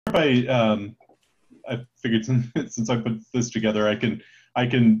I figured since I put this together, I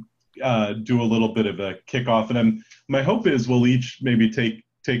can do a little bit of a kickoff, and my hope is we'll each maybe take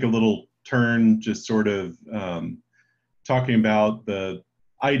a little turn, just sort of talking about the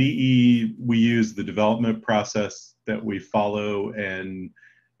IDE we use, the development process that we follow, and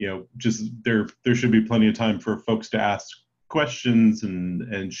just there should be plenty of time for folks to ask questions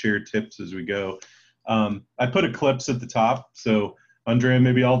and share tips as we go. I put Eclipse at the top, so Andrea,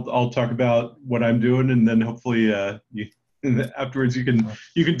 maybe I'll talk about what I'm doing, and then hopefully afterwards you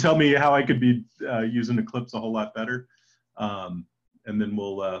can tell me how I could be using Eclipse a whole lot better, and then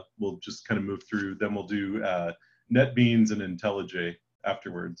we'll just kind of move through. Then we'll do NetBeans and IntelliJ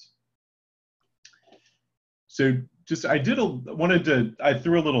afterwards. So just I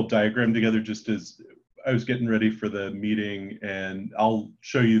threw a little diagram together just as I was getting ready for the meeting, and I'll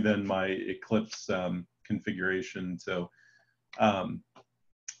show you then my Eclipse configuration. So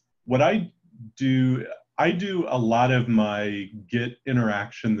what I do a lot of my Git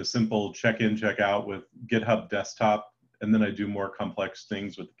interaction, the simple check-in, check-out with GitHub Desktop, and then I do more complex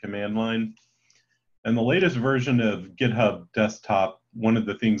things with the command line. And the latest version of GitHub Desktop, one of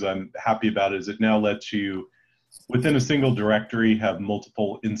the things I'm happy about is it now lets you, within a single directory, have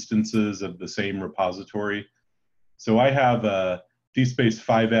multiple instances of the same repository. So I have a DSpace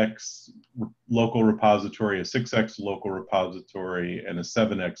 5x local repository, a 6x local repository, and a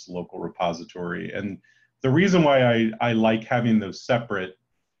 7x local repository. And the reason why I like having those separate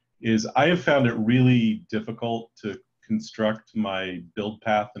is I have found it really difficult to construct my build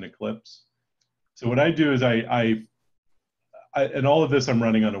path in Eclipse. So what I do is and all of this I'm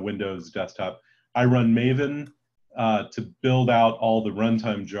running on a Windows desktop. I run Maven to build out all the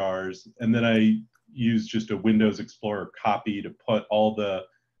runtime jars, and then I use just a Windows Explorer copy to put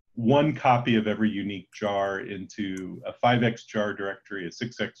one copy of every unique jar into a 5x jar directory, a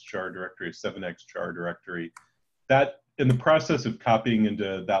 6x jar directory, a 7x jar directory. That, in the process of copying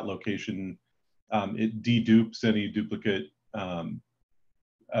into that location, it dedupes any duplicate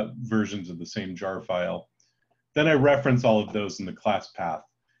versions of the same jar file. Then I reference all of those in the class path.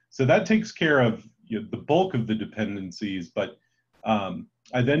 So that takes care of the bulk of the dependencies, but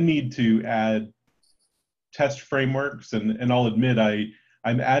I then need to add test frameworks, and I'll admit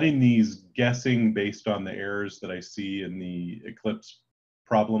I'm adding these guessing based on the errors that I see in the Eclipse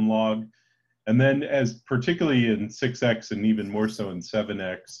problem log. And then particularly in 6x and even more so in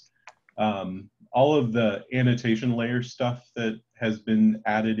 7x, all of the annotation layer stuff that has been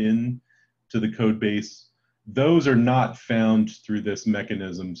added in to the code base, those are not found through this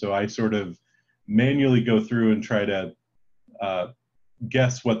mechanism. So I sort of manually go through and try to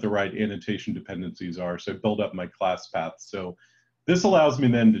guess what the right annotation dependencies are. So I build up my class path. So this allows me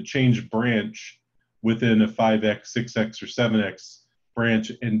then to change branch within a 5x, 6x, or 7x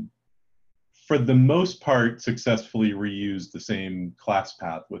branch, and for the most part successfully reuse the same class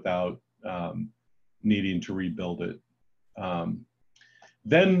path without needing to rebuild it.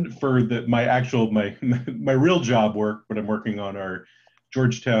 Then for my real job work, what I'm working on our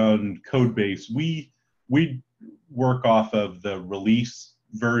Georgetown code base, we work off of the release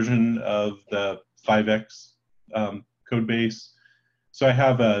version of the 5x code base. So I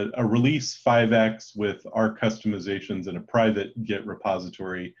have a release 5x with our customizations in a private Git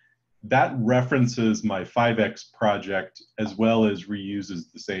repository that references my 5x project as well as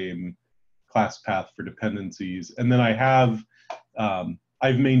reuses the same class path for dependencies. And then I've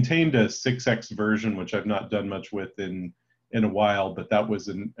maintained a 6x version, which I've not done much with in a while, but that was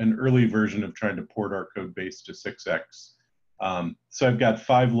an early version of trying to port our code base to 6x. So I've got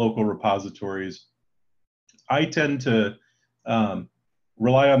 5 local repositories. I tend to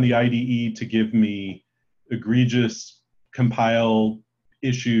rely on the IDE to give me egregious compile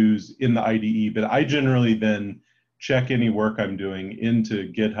issues in the IDE, but I generally then check any work I'm doing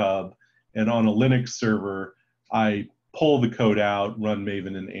into GitHub, and on a Linux server, I pull the code out, run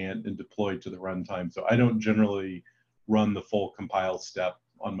Maven and Ant, and deploy to the runtime. So I don't generally run the full compile step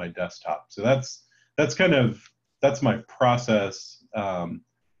on my desktop. So that's my process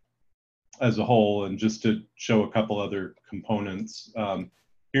as a whole. And just to show a couple other components,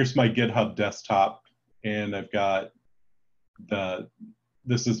 here's my GitHub desktop, and I've got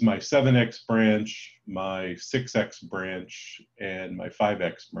this is my 7x branch, my 6x branch, and my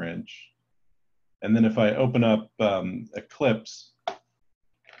 5x branch. And then if I open up Eclipse,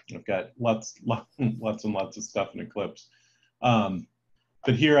 I've got lots and lots of stuff in Eclipse.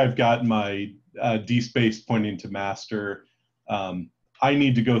 But here I've got my DSpace pointing to master. I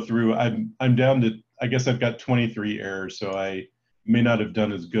need to go through, I'm down to, I guess I've got 23 errors, so I may not have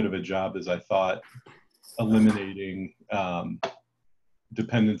done as good of a job as I thought eliminating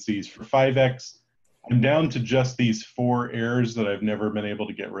dependencies. For 5x, I'm down to just these 4 errors that I've never been able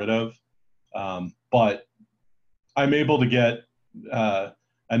to get rid of. But I'm able to get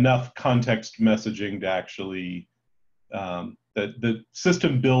enough context messaging to actually, that the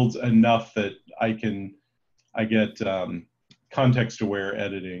system builds enough that I get context-aware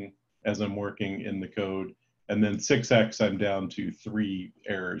editing as I'm working in the code. And then 6x, I'm down to 3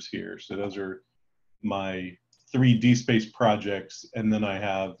 errors here. So those are my 3 DSpace projects. And then I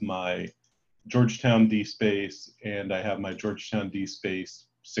have my Georgetown DSpace, and I have my Georgetown DSpace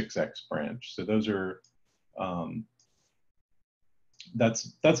 6x branch. So those are,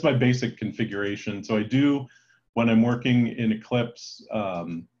 that's my basic configuration. So I do, when I'm working in Eclipse, I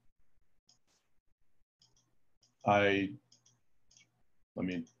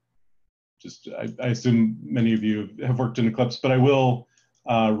assume many of you have worked in Eclipse, but I will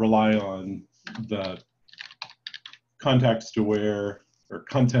rely on the context-aware or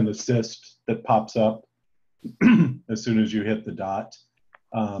content assist that pops up as soon as you hit the dot.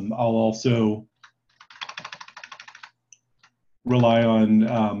 I'll also rely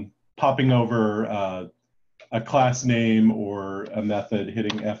on popping over a class name or a method,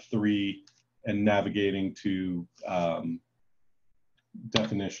 hitting F3, and navigating to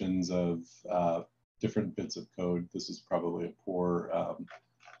definitions of different bits of code. This is probably a poor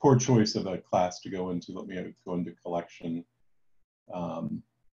choice of a class to go into. Let me go into collection. So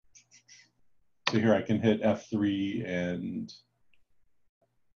here I can hit F3 and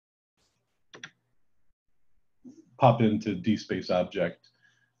pop into DSpace object.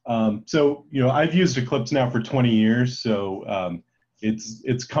 So, you know, I've used Eclipse now for 20 years, so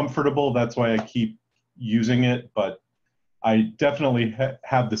it's comfortable. That's why I keep using it, but I definitely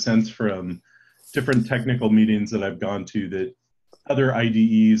have the sense from different technical meetings that I've gone to that other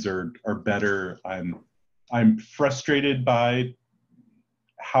IDEs are better. I'm frustrated by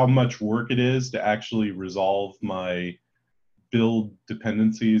how much work it is to actually resolve my build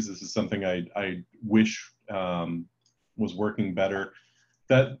dependencies. This is something I wish was working better.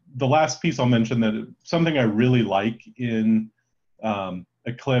 That the last piece I'll mention, that something I really like in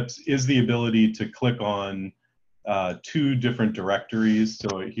Eclipse is the ability to click on 2 different directories.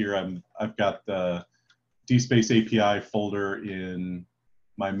 So here I've got the DSpace API folder in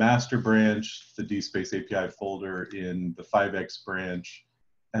my master branch, the DSpace API folder in the 5x branch,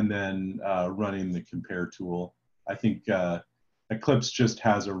 and then running the compare tool. I think Eclipse just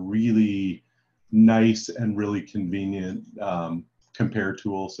has a really nice and really convenient compare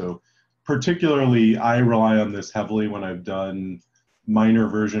tool. So particularly, I rely on this heavily when I've done minor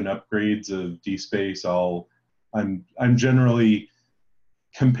version upgrades of DSpace. I'm generally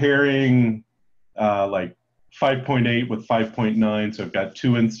comparing like 5.8 with 5.9. So I've got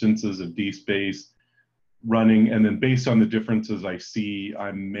 2 instances of DSpace running, and then based on the differences I see,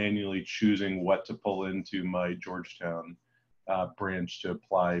 I'm manually choosing what to pull into my Georgetown branch to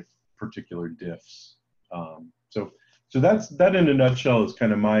apply particular diffs. So that in a nutshell is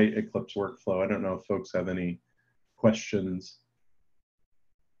kind of my Eclipse workflow. I don't know if folks have any questions.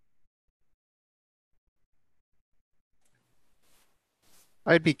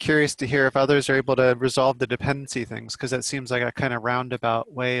 I'd be curious to hear if others are able to resolve the dependency things, because that seems like a kind of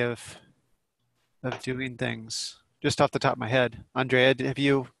roundabout way of doing things. Just off the top of my head, Andrea, have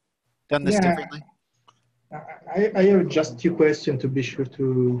you done this differently? I have just 2 questions to be sure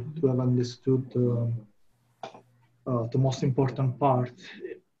to have understood the most important part.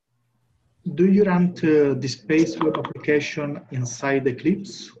 Do you run the DSpace web application inside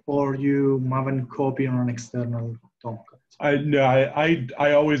Eclipse, or you move and copy on an external Tomcat? No,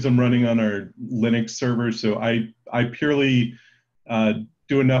 I always am running on our Linux server, so I purely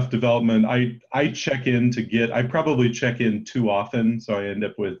do enough development. I check in to Git. I probably check in too often, so I end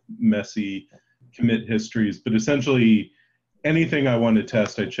up with messy commit histories. But essentially, anything I want to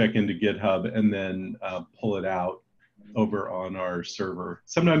test, I check into GitHub and then pull it out over on our server.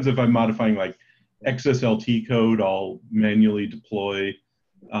 Sometimes if I'm modifying like XSLT code, I'll manually deploy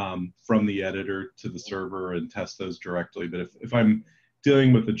from the editor to the server and test those directly. But if I'm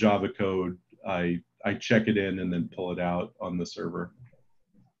dealing with the Java code, I check it in and then pull it out on the server.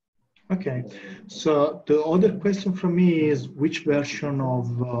 Okay, so the other question from me is, which version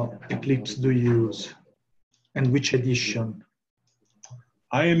of Eclipse do you use and which edition?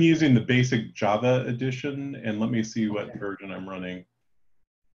 I am using the basic Java edition, and let me see what version I'm running.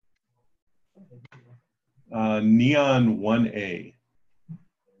 Neon 1A.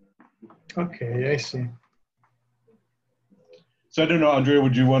 Okay, I see. So I don't know, Andrea,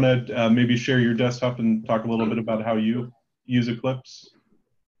 would you want to maybe share your desktop and talk a little bit about how you use Eclipse?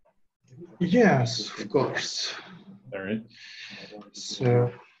 Yes, of course. All right.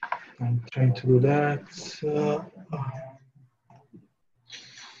 So I'm trying to do that.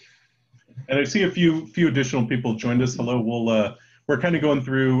 And I see a few additional people joined us. Hello. We're kind of going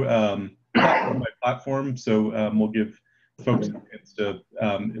through platform by platform, so we'll give folks a chance to,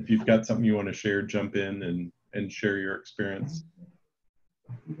 if you've got something you want to share, jump in and share your experience.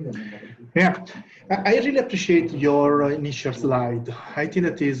 Yeah, I really appreciate your initial slide. I think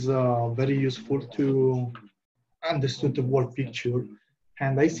that is very useful to understand the whole picture,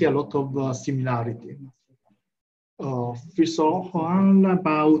 and I see a lot of similarity. First of all,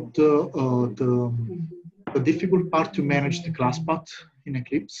 about the difficult part to manage the class path in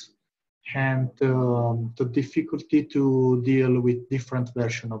Eclipse, and the difficulty to deal with different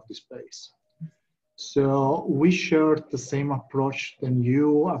versions of the space. So we shared the same approach than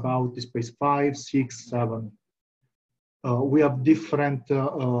you about DSpace 5, 6, 7. We have different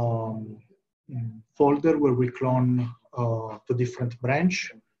folder where we clone the different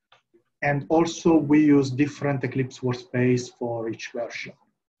branch. And also we use different Eclipse workspace for each version.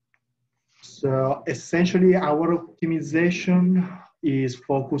 So essentially our optimization is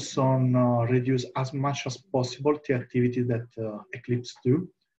focused on reduce as much as possible the activity that Eclipse do,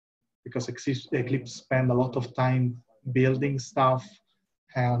 because Eclipse spend a lot of time building stuff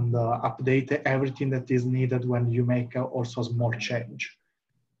and update everything that is needed when you make also a small change.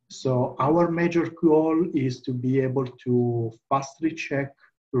 So our major goal is to be able to fastly check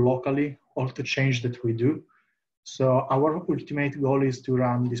locally all the change that we do. So our ultimate goal is to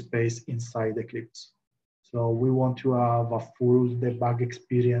run DSpace inside Eclipse. So we want to have a full debug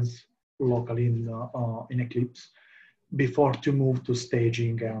experience locally in Eclipse before to move to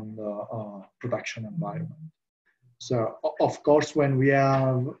staging and production environment. So of course, when we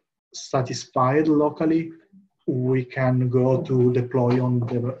are satisfied locally, we can go to deploy on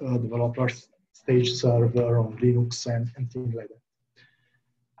the developer's stage server on Linux and things like that.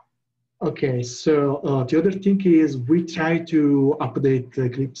 Okay, so the other thing is we try to update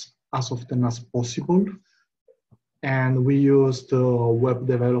Eclipse as often as possible, and we use the web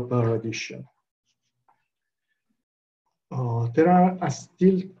developer edition. There are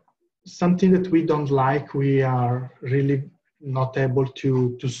still something that we don't like. We are really not able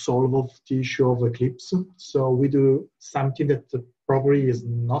to solve the issue of Eclipse. So we do something that probably is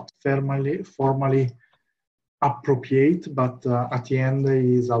not formally appropriate, but at the end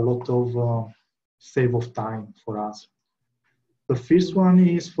is a lot of save of time for us. The first one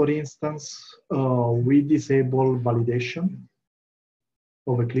is, for instance, we disable validation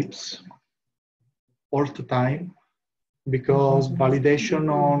of Eclipse all the time, because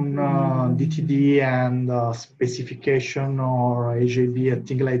validation on DTD and specification or AJB and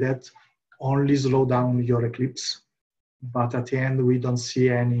things like that only slow down your Eclipse. But at the end, we don't see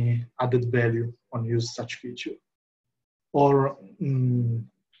any added value on use such feature. Or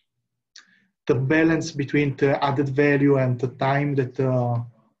the balance between the added value and the time that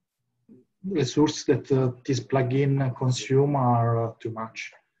resource that this plugin consume are too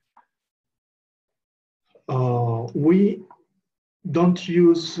much. We don't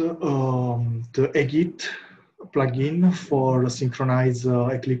use the Git plugin for synchronize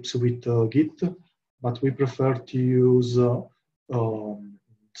Eclipse with Git, but we prefer to use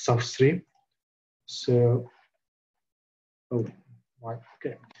source3. So,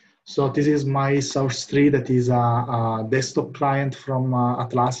 okay. So this is my source3 that is a desktop client from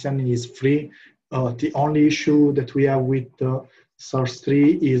Atlassian. Is free. The only issue that we have with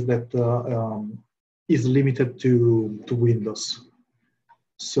source3 is that is limited to Windows.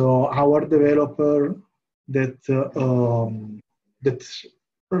 So our developer that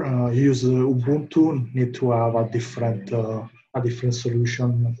use Ubuntu need to have a different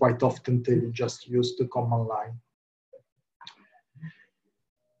solution. Quite often they just use the command line.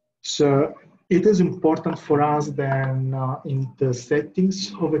 So it is important for us then in the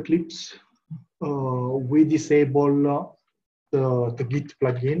settings of Eclipse, we disable the Git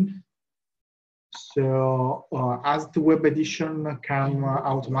plugin. So as the web edition come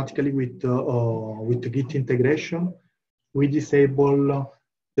automatically with the Git integration, we disable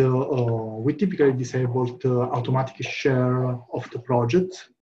we typically disable the automatic share of the project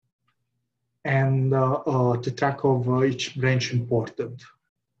and the track of each branch imported.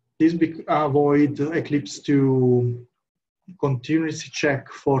 This avoid Eclipse to continuously check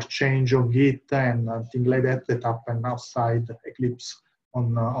for change of Git and things like that that happen outside Eclipse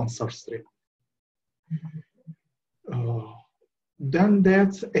on source3. Then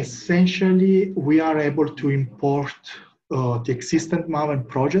that essentially we are able to import the existing Maven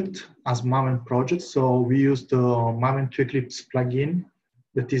project as Maven project. So we use the Maven to Eclipse plugin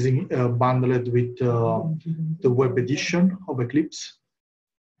that is bundled with the web edition of Eclipse.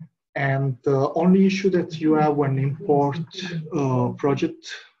 And the only issue that you have when import project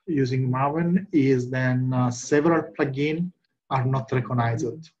using Maven is then several plugins are not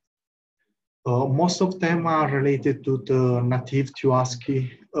recognized. Most of them are related to the native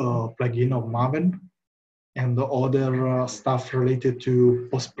TUASCII plugin of Maven and the other stuff related to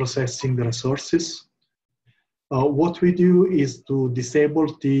post-processing the resources. What we do is to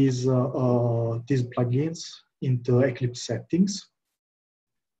disable these plugins into Eclipse settings.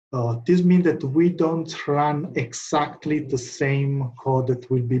 This means that we don't run exactly the same code that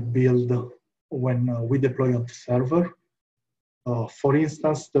will be built when we deploy on the server. For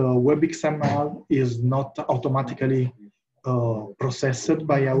instance, the WebXML is not automatically processed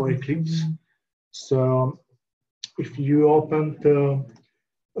by our Eclipse. So if you open the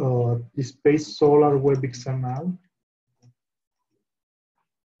DSpace Solar WebXML,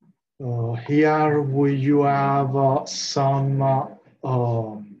 here you have some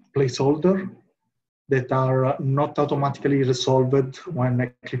placeholder that are not automatically resolved when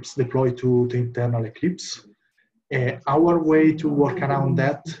Eclipse deploy to the internal Eclipse. Our way to work around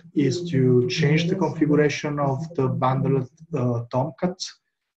that is to change the configuration of the bundled Tomcat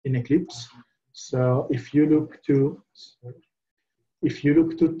in Eclipse. So if you look to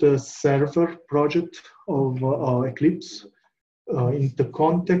the server project of Eclipse, in the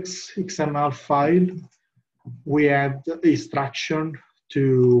context XML file, we add instruction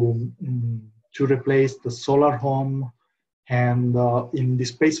to replace the Solar Home, and in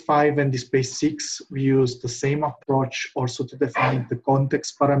DSpace 5 and DSpace 6, we use the same approach also to define the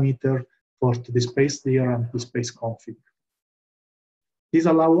context parameter for the DSpace dir and DSpace config. This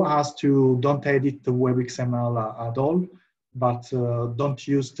allows us to don't edit the WebXML at all, but don't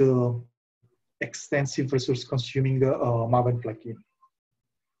use the extensive resource-consuming Maven plugin.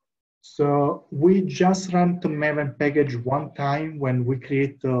 So we just run the Maven package one time when we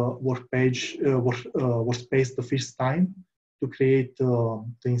create the workspace the first time to create the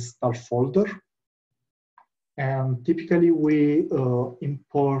install folder. And typically we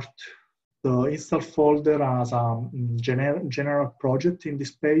import the install folder as a general project in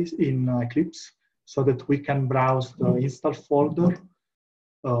DSpace in Eclipse so that we can browse the install folder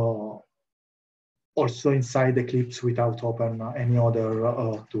also inside Eclipse without open any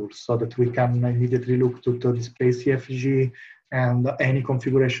other tools, so that we can immediately look to the DSpace CFG and any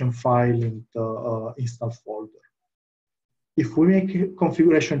configuration file in the install folder. If we make a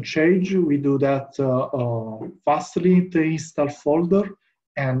configuration change, we do that fastly in the install folder,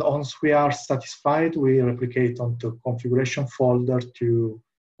 and once we are satisfied, we replicate on the configuration folder to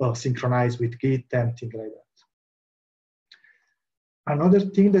synchronize with Git and things like that. Another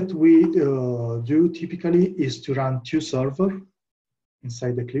thing that we do typically is to run two servers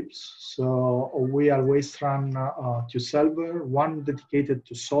inside Eclipse. So we always run two servers, one dedicated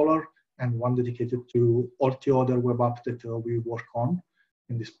to Solar and one dedicated to all the other web apps that we work on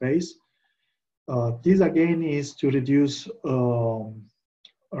in DSpace. This again is to reduce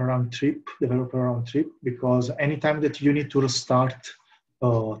round trip, developer round trip, because anytime that you need to restart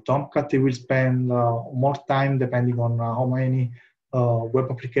Tomcat, it will spend more time depending on how many web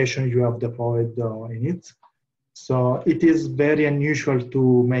application you have deployed in it. So it is very unusual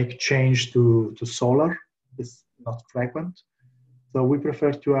to make change to Solar. It's not frequent. So we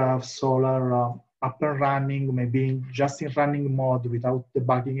prefer to have Solar up and running, maybe just in running mode without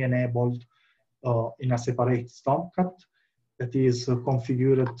debugging enabled in a separate Tomcat that is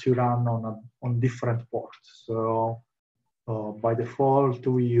configured to run on different ports. So by default,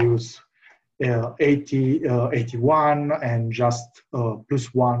 we use 80, 81 and just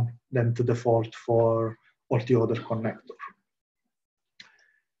 +1 then to default for all the other connector.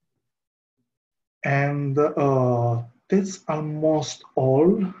 And that's almost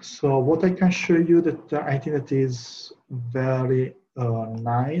all. So what I can show you that I think that is very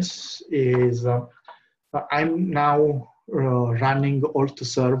nice is I'm now running all the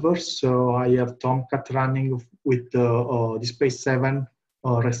servers. So I have Tomcat running with the DSpace 7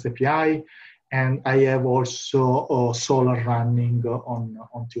 REST API. And I have also Solar running on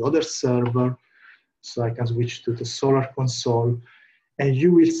the other server. So I can switch to the Solar console. And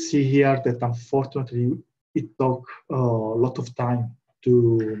you will see here that unfortunately, it took a lot of time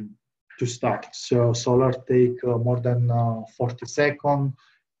to start. So Solar take more than 40 seconds.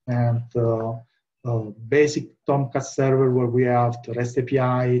 And basic Tomcat server where we have the REST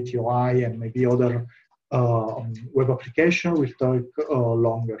API, TOI, and maybe other web application will take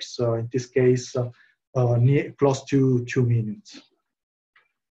longer. So in this case, close to 2 minutes.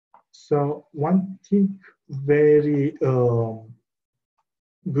 So one thing very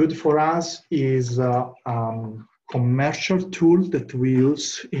good for us is commercial tool that we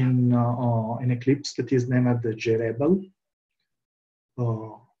use in Eclipse that is named the JRebel.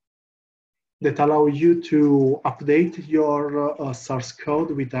 That allow you to update your source code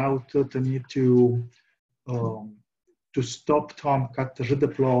without the need to stop Tomcat,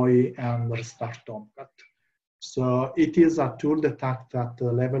 redeploy, and restart Tomcat. So it is a tool that acts at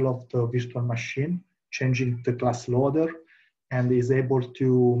the level of the virtual machine, changing the class loader, and is able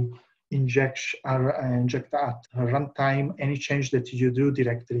to inject at runtime any change that you do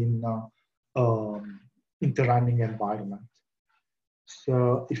directly in the running environment.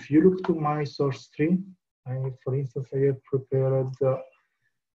 So if you look to my source tree, for instance, I have prepared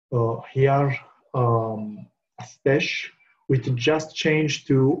here a stash with just change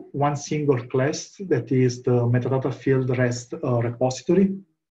to one single class that is the metadata field REST repository.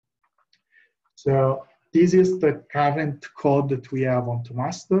 So this is the current code that we have on to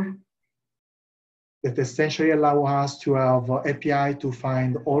master that essentially allow us to have API to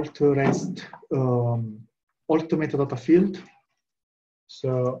find all the REST, all the metadata field.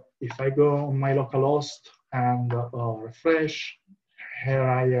 So if I go on my localhost and refresh, here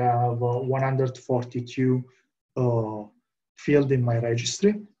I have 142 field in my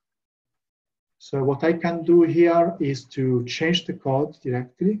registry. So what I can do here is to change the code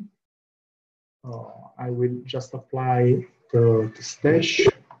directly. I will just apply the stash.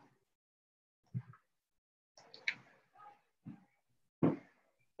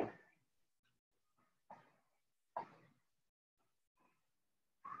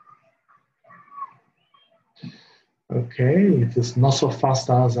 Okay, it is not so fast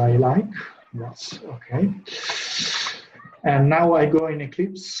as I like. That's okay. And now I go in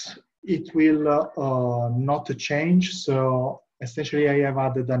Eclipse. It will not change. So essentially, I have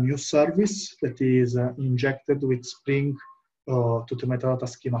added a new service that is injected with Spring to the metadata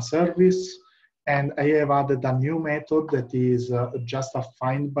schema service. And I have added a new method that is just a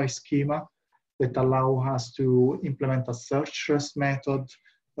find by schema that allow us to implement a search REST method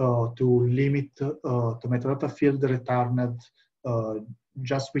to limit the metadata field returned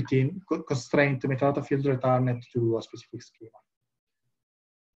just within constraint metadata field returned to a specific schema.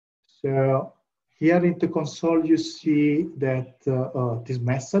 So here in the console, you see that this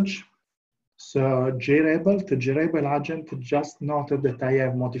message. So JRebel, the JRebel agent just noted that I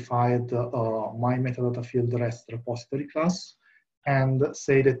have modified my metadata field REST repository class and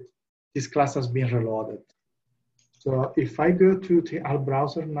say that this class has been reloaded. So if I go to the Alt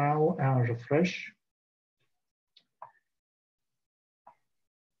browser now and refresh,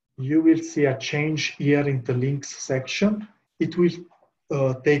 you will see a change here in the links section. It will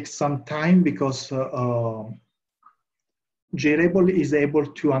take some time because JRebel is able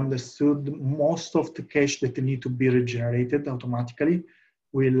to understand most of the cache that need to be regenerated automatically.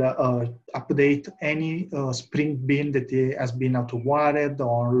 Will update any Spring bin that has been auto-wired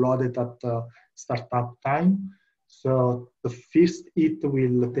or loaded at startup time. So the first hit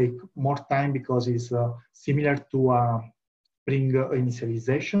will take more time because it's similar to Spring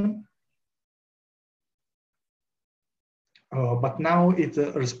initialization. But now it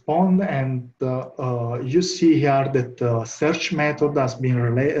responds, and you see here that the search method has been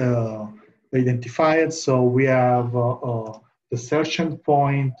identified. So we have the search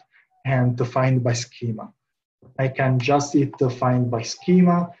endpoint and the find by schema. I can just hit the find by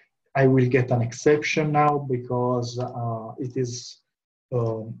schema. I will get an exception now because it is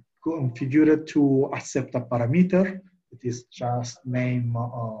configured to accept a parameter. It is just name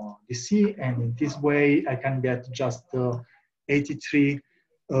DC, and in this way I can get just 83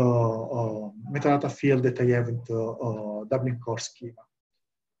 metadata field that I have in the Dublin core schema.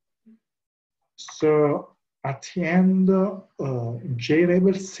 So at the end,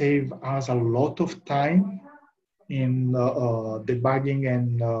 JRebel save us a lot of time in debugging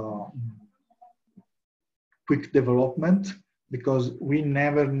and quick development because we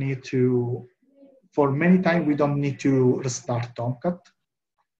never need to, for many times we don't need to restart Tomcat.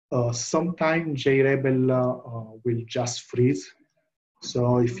 Sometimes JRebel will just freeze.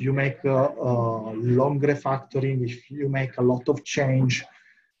 So if you make a long refactoring, if you make a lot of change,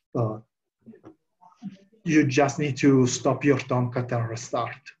 you just need to stop your Tomcat and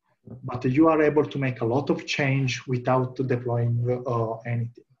restart. But you are able to make a lot of change without deploying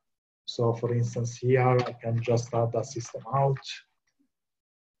anything. So for instance, here I can just add a system out.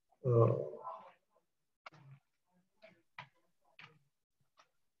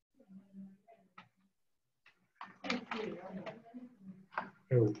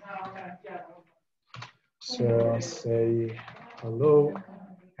 So say hello,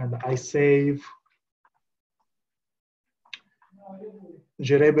 and I save.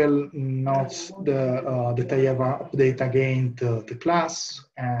 JRebel notes that I have update again the class,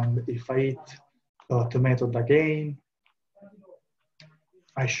 and if I hit the method again,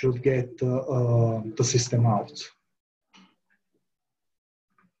 I should get the system out.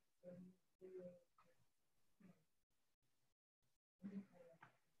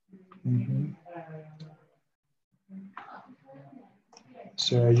 Mm-hmm.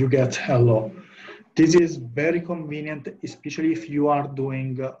 So you get hello. This is very convenient, especially if you are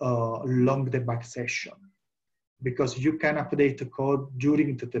doing a long debug session, because you can update the code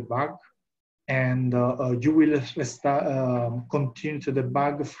during the debug, and you will continue to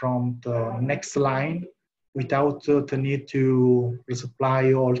debug from the next line without the need to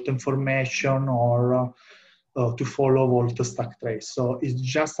resupply all the information or to follow all the stack trace. So it's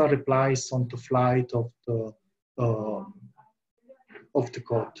just a replies on the flight of the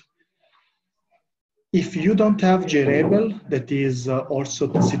code. If you don't have JRebel, that is also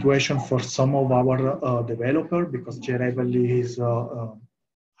the situation for some of our developers, because JRebel is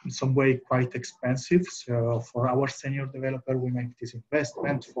in some way quite expensive. So for our senior developer, we make this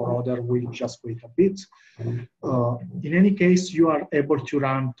investment. For other, we just wait a bit. In any case, you are able to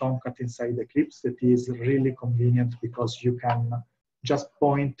run Tomcat inside Eclipse. That is really convenient because you can just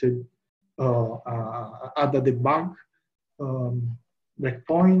point at the debug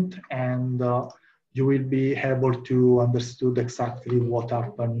breakpoint, and you will be able to understand exactly what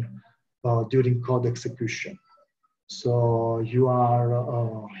happened during code execution. So you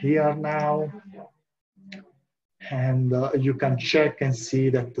are here now, and you can check and see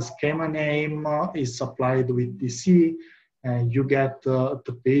that the schema name is applied with DC, and you get the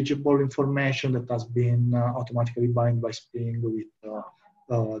pageable information that has been automatically bound by Spring with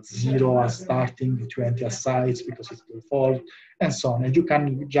 0 as starting, 20 as sites because it's the default, and so on. And you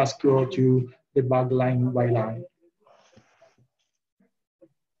can just go to debug line by line.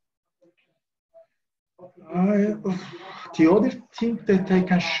 The other thing that I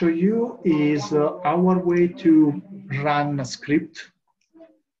can show you is our way to run a script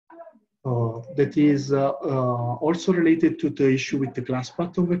that is also related to the issue with the class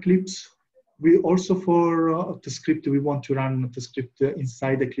path of Eclipse. We also, for the script, we want to run the script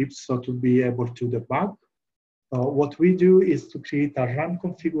inside Eclipse, so to be able to debug. What we do is to create a run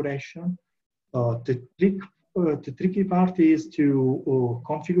configuration. The tricky part is to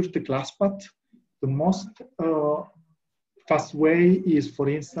configure the class path. The most fast way is, for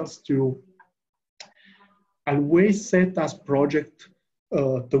instance, to always set as project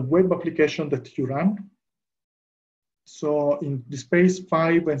the web application that you run. So in DSpace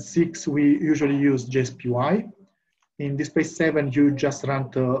 5 and 6, we usually use JSPY. In DSpace 7, you just run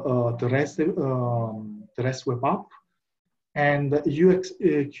the REST web app, and you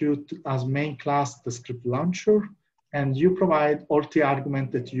execute as main class the script launcher, and you provide all the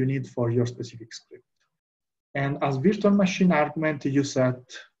argument that you need for your specific script. And as virtual machine argument, you set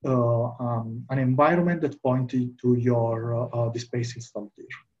an environment that points to your DSpace installed here.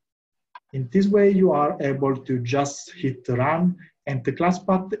 In this way, you are able to just hit run, and the class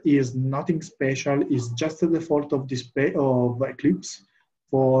path is nothing special. It's just the default of Eclipse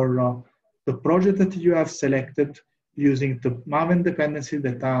for the project that you have selected using the Maven dependencies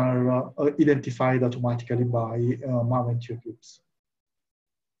that are identified automatically by Maven to Eclipse.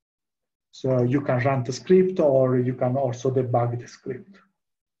 So you can run the script, or you can also debug the script.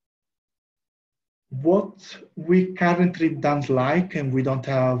 What we currently don't like, and we don't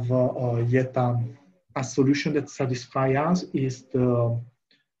have yet a solution that satisfies us, is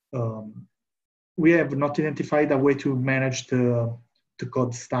we have not identified a way to manage the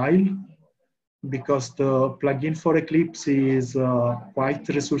code style, because the plugin for Eclipse is quite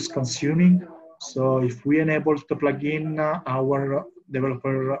resource consuming. So if we enable the plugin, our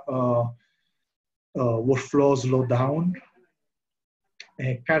developer workflow slow down.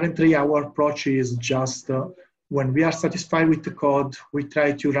 Currently, our approach is just when we are satisfied with the code, we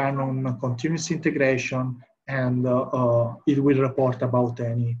try to run on continuous integration, and it will report about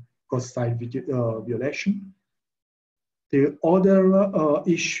any code style violation. The other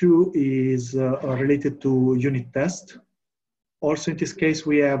issue is related to unit test. Also, in this case,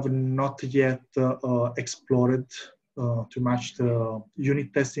 we have not yet explored too much the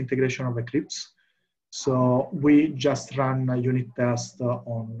unit test integration of Eclipse. So we just run a unit test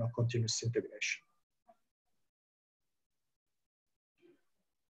on continuous integration.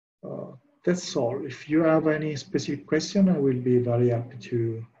 That's all. If you have any specific question, I will be very happy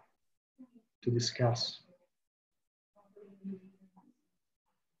to discuss.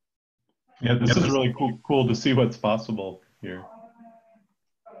 Yeah, this is really cool to see what's possible here.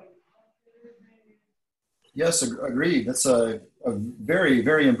 Yes, agreed. That's a very,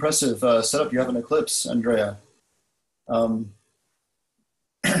 very impressive setup you have in Eclipse, Andrea. I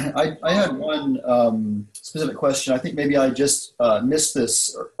had one specific question. I think maybe I just missed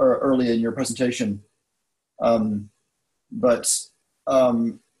this early in your presentation.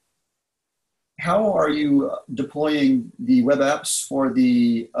 How are you deploying the web apps for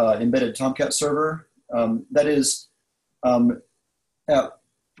the embedded Tomcat server? That is, at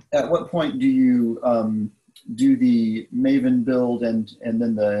what point do you do the Maven build and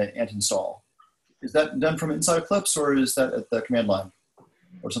then the ant install? Is that done from inside Eclipse, or is that at the command line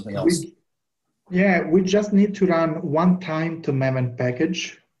or something else? We just need to run one time the Maven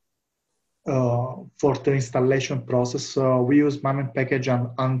package for the installation process. So we use Maven package and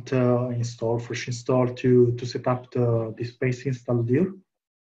ant install, fresh install to set up the DSpace install dir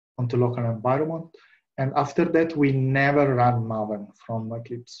on the local environment. And after that, we never run Maven from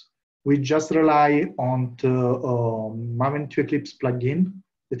Eclipse. We just rely on the Maven to Eclipse plugin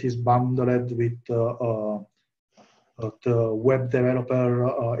that is bundled with the web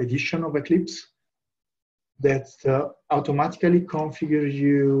developer edition of Eclipse that automatically configure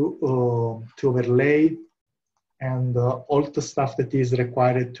you to overlay and all the stuff that is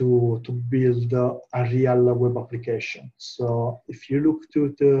required to build a real web application. So if you look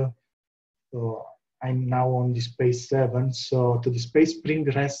to the, I'm now on DSpace 7, so to the DSpace Spring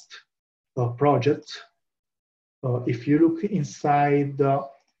REST project, if you look inside,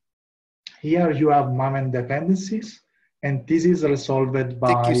 here you have Maven dependencies, and this is resolved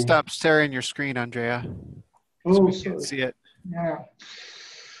by... I think you stopped sharing your screen, Andrea. Oh, so we sorry. can see it. Yeah,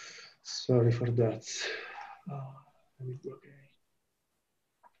 sorry for that. Okay.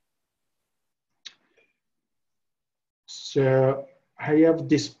 So I have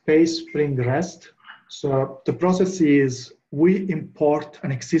this DSpace Spring REST. So the process is we import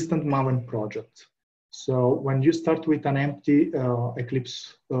an existing Maven project. So when you start with an empty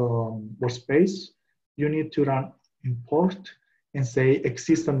Eclipse workspace, you need to run import and say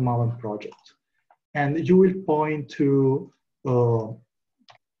existing Maven project. And you will point to the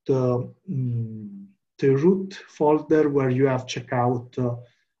root folder where you have checked out the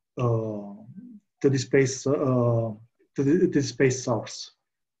DSpace source.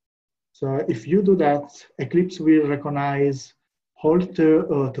 So if you do that, Eclipse will recognize all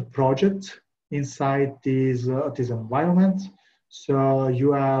the project inside this environment. So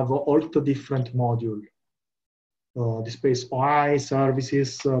you have all the different modules. DSpace OI,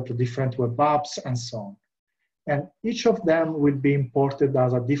 services, the different web apps, and so on. And each of them will be imported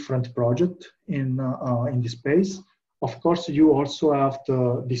as a different project in DSpace. Of course, you also have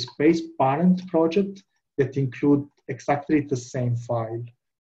the DSpace parent project that include exactly the same file.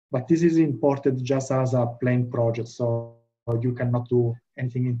 But this is imported just as a plain project, so you cannot do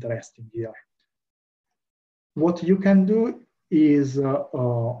anything interesting here. What you can do is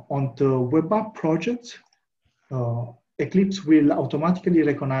on the web app project, Eclipse will automatically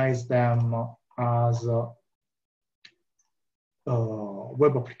recognize them as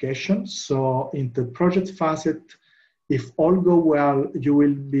web applications. So in the project facet, if all go well, you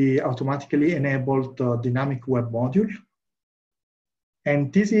will be automatically enabled the dynamic web module.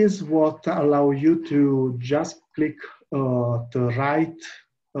 And this is what allows you to just click the right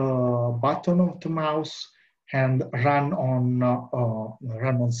button of the mouse and run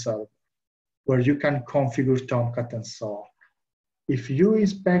on server, where you can configure Tomcat and so on. If you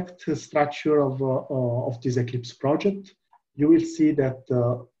inspect the structure of this Eclipse project, you will see that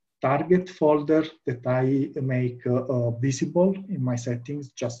the target folder that I make visible in my settings,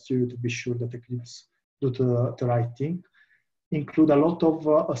 just to be sure that Eclipse do the right thing, include a lot of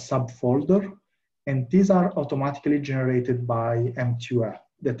subfolder, and these are automatically generated by M2A,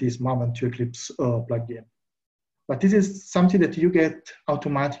 that is Maven to Eclipse plugin. But this is something that you get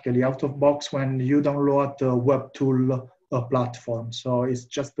automatically out of box when you download the WebTool platform. So it's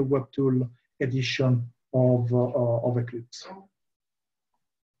just the WebTool edition of Eclipse.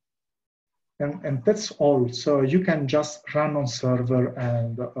 And that's all. So you can just run on server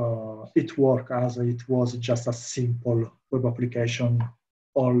and it works as it was just a simple web application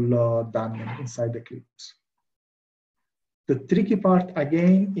all done inside Eclipse. The tricky part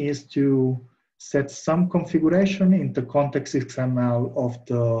again is to set some configuration in the context XML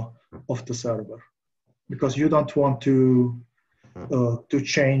of the server, because you don't want to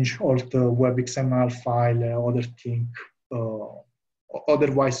change all the web XML file or other thing.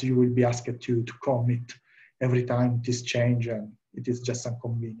 Otherwise, you will be asked to commit every time this change, and it is just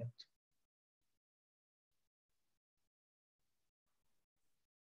inconvenient.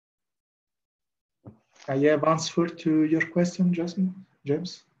 I have answered to your question,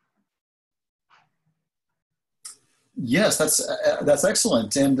 James? Yes, that's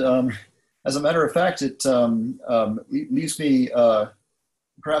excellent. And as a matter of fact, it leaves me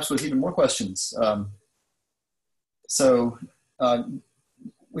perhaps with even more questions. So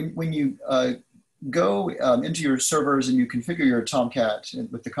when you go into your servers and you configure your Tomcat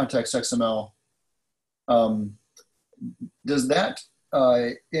with the context XML, does that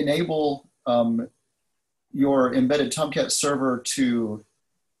enable your embedded Tomcat server to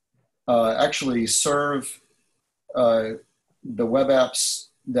actually serve the web apps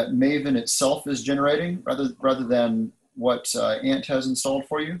that Maven itself is generating rather than what Ant has installed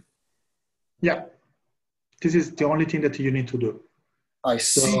for you? Yeah, this is the only thing that you need to do. I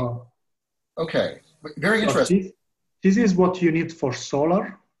see. So, okay, very so interesting. this is what you need for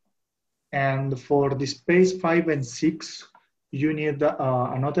Solar. And for the DSpace 5 and 6, you need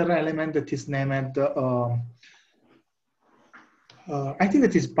another element that is named, I think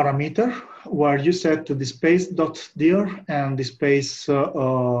that is parameter, where you set to DSpace.dir and DSpace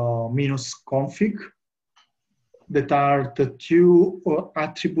minus config. That are the two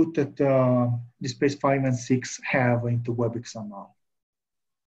attributes that DSpace 5 and 6 have into WebXML.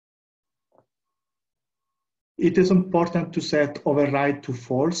 It is important to set override to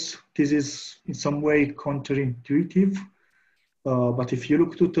false. This is in some way counterintuitive, but if you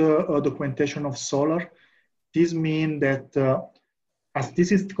look to the documentation of Solar, this means that as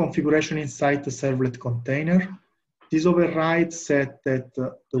this is the configuration inside the servlet container, this override said that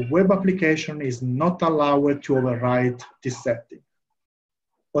the web application is not allowed to override this setting.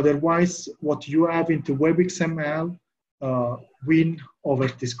 Otherwise, what you have into WebXML win over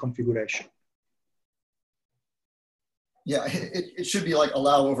this configuration. Yeah, it should be like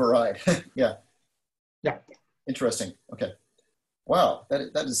allow override. Yeah. Yeah. Interesting. Okay. Wow,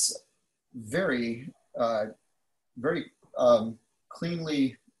 that is very very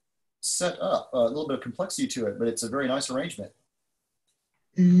cleanly set up. A little bit of complexity to it, but it's a very nice arrangement.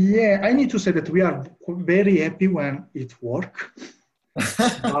 Yeah, I need to say that we are very happy when it works.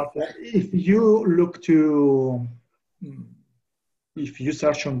 But if you look to, if you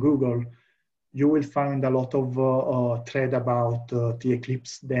search on Google, you will find a lot of thread about the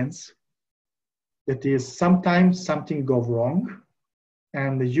Eclipse dance. That is, sometimes something goes wrong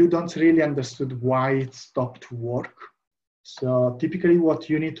and you don't really understood why it stopped to work. So typically what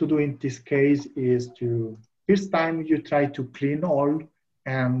you need to do in this case is to, first time you try to clean all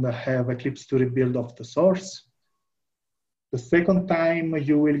and have Eclipse to rebuild of the source. The second time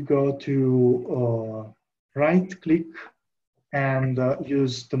you will go to right click and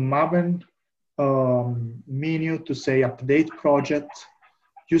use the Maven menu to say update project.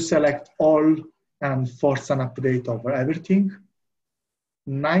 You select all and force an update over everything.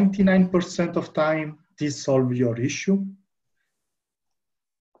 99% of time, this solves your issue.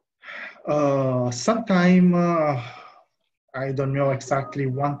 Sometime, I don't know exactly,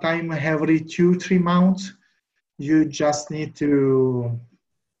 one time every 2-3 months, you just need to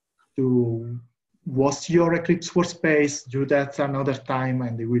wash your Eclipse workspace, do that another time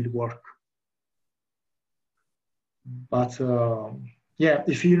and it will work. But yeah,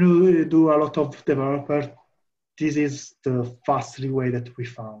 if you do a lot of developer, this is the fastest way that we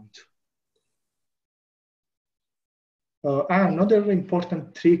found. Another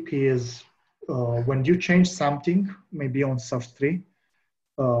important trick is when you change something, maybe on source tree,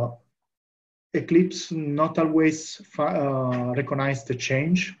 Eclipse not always recognize the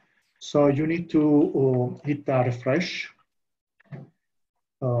change. So you need to hit a refresh.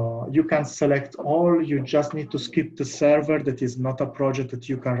 You can select all, you just need to skip the server that is not a project that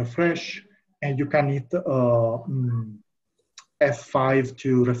you can refresh, and you can hit F5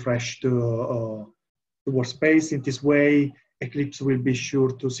 to refresh the workspace. In this way, Eclipse will be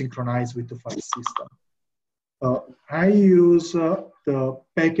sure to synchronize with the file system. I use the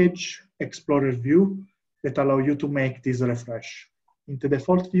package explorer view that allow you to make this refresh. In the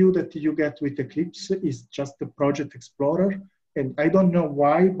default view that you get with Eclipse is just the project explorer, and I don't know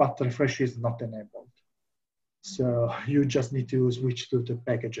why, but refresh is not enabled. So you just need to switch to the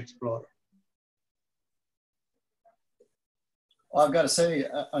package explorer. Well, I've got to say,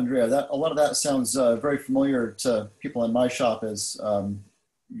 Andrea, that a lot of that sounds very familiar to people in my shop as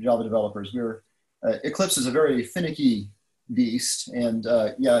Java developers. Eclipse is a very finicky beast, and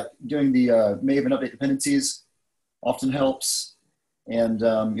yeah, doing the Maven update dependencies often helps. And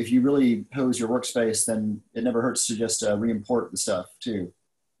if you really hose your workspace, then it never hurts to just re-import the stuff too.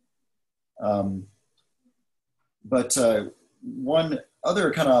 But one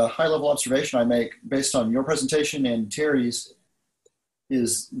other kind of high-level observation I make based on your presentation and Terry's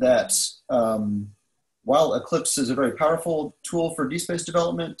is that while Eclipse is a very powerful tool for DSpace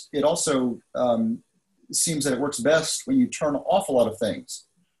development, it also seems that it works best when you turn off a lot of things.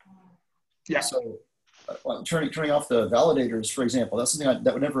 Yeah. So turning off the validators, for example, that's something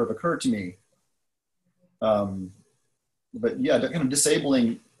that would never have occurred to me. But yeah, kind of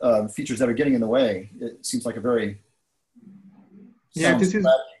disabling features that are getting in the way, it seems like a very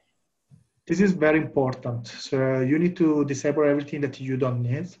this is very important. So you need to disable everything that you don't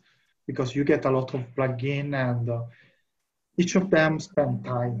need, because you get a lot of plugin, and each of them spend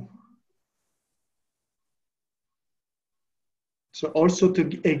time. So also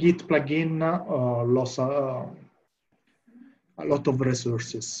a Git plugin loss a lot of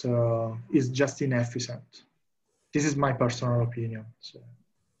resources. Is just inefficient. This is my personal opinion. So.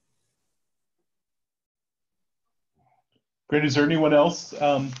 Great. Is there anyone else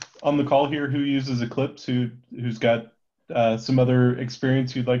on the call here who uses Eclipse, who's got some other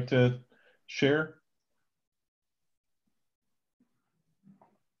experience you'd like to share?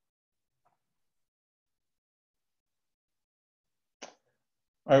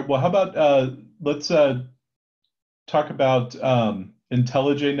 All right. Well, how about let's talk about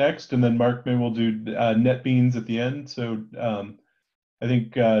IntelliJ next, and then Mark, maybe we'll do NetBeans at the end. So I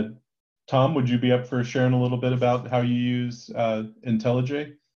think Tom, would you be up for sharing a little bit about how you use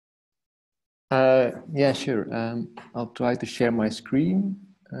IntelliJ? Yeah, sure. I'll try to share my screen.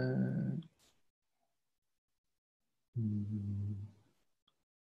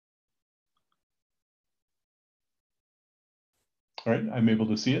 All right, I'm able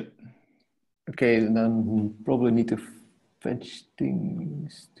to see it. Okay, then we'll probably need to fetch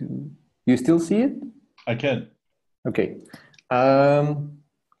things to... You still see it? I can. Okay.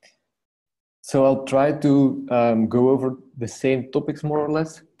 So I'll try to go over the same topics more or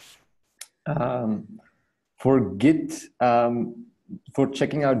less. For Git, for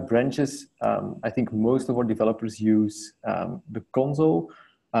checking out branches, I think most of our developers use the console,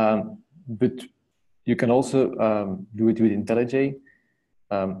 but you can also do it with IntelliJ,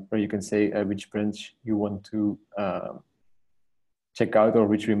 where you can say which branch you want to check out or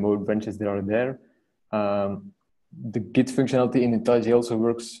which remote branches there are there. The Git functionality in IntelliJ also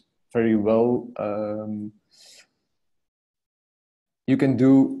works very well. You can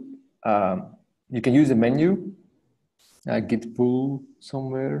do, you can use a menu, Git pull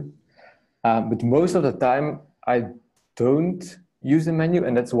somewhere, but most of the time I don't use the menu,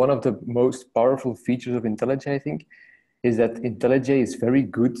 and that's one of the most powerful features of IntelliJ, I think, is that IntelliJ is very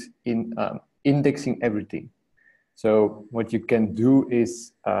good in indexing everything. So what you can do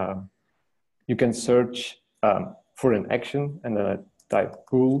is you can search for an action, and then I type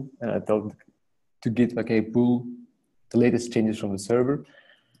pull, and I tell to Git, okay, pull the latest changes from the server.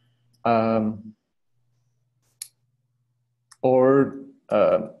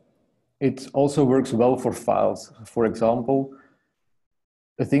 It also works well for files. For example,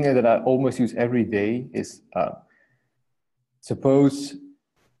 the thing that I almost use every day is, suppose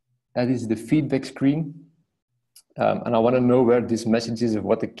that is the feedback screen, and I want to know where this message is, or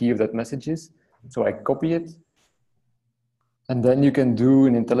what the key of that message is. So I copy it, and then you can do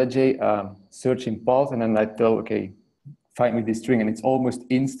in IntelliJ search in path, and then I tell, okay, find me this string, and it's almost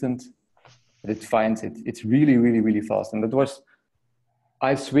instant that it finds it. It's really, really, really fast. And that was,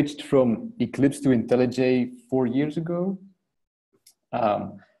 I switched from Eclipse to IntelliJ 4 years ago.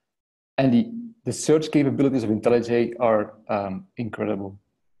 And the search capabilities of IntelliJ are incredible.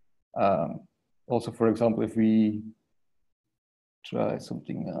 Also, for example, if we try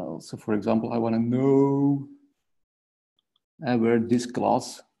something else. So for example, I want to know where this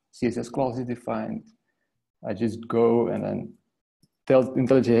class, CSS class is defined. I just go and then tell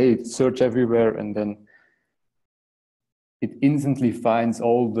IntelliJ, hey, search everywhere, and then it instantly finds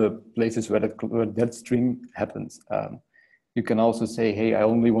all the places where that string happens. You can also say, hey, I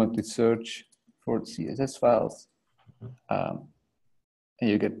only want to search for CSS files, and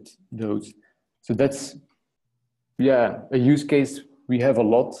you get those. So that's, yeah, a use case we have a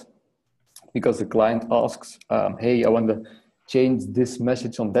lot, because the client asks, hey, I want to change this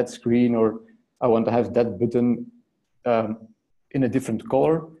message on that screen, or I want to have that button in a different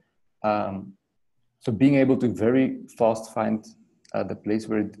color. So being able to very fast find the place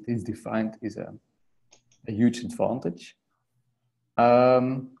where it is defined is a huge advantage.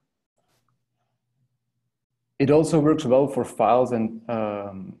 It also works well for files and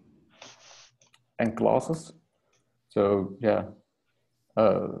classes. So yeah,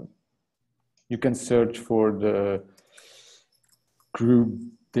 you can search for the group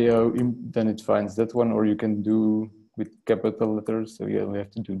DAO, then it finds that one, or you can do with capital letters. So you only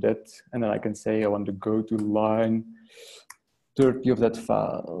have to do that. And then I can say, I want to go to line 30 of that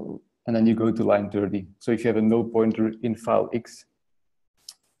file. And then you go to line 30. So if you have a null pointer in file X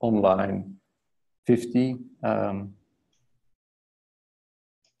on line 50,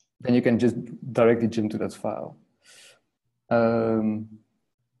 then you can just directly jump to that file.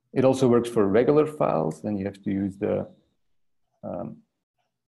 It also works for regular files. Then you have to use the,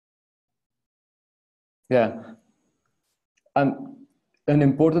 and an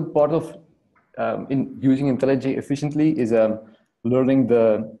important part of in using IntelliJ efficiently is learning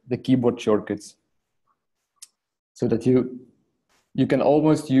the keyboard shortcuts, so that you can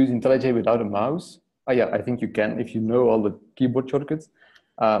almost use IntelliJ without a mouse. Oh yeah, I think you can if you know all the keyboard shortcuts.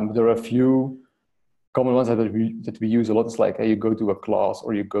 There are a few common ones that we use a lot. It's like you go to a class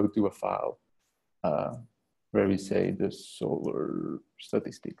or you go to a file where we say the solar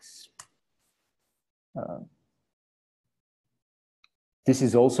statistics. This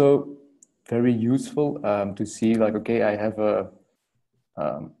is also very useful to see, like, okay, I have a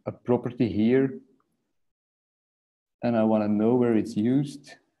property here and I want to know where it's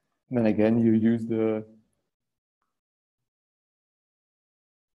used. And then again, you use the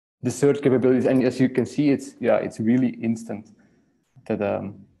search capabilities, and as you can see, it's really instant. That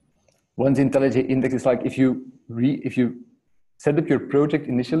once IntelliJ index is like, if you set up your project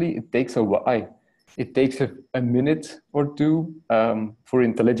initially, it takes a while. It takes a minute or two for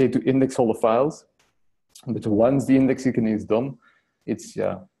IntelliJ to index all the files. But once the indexing is done, it's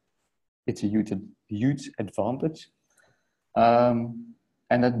a huge advantage. And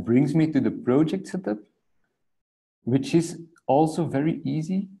that brings me to the project setup, which is also very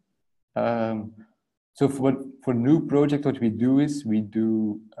easy. So for new project, what we do is we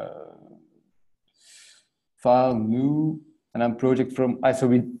do file new, and then project from. So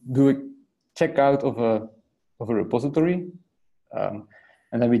we do a checkout of a repository, and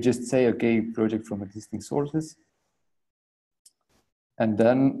then we just say, okay, project from existing sources, and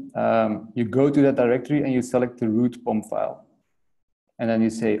then you go to that directory and you select the root POM file, and then you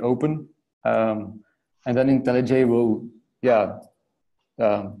say open, and then IntelliJ will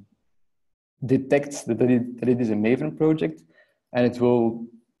detects that it is a Maven project, and it will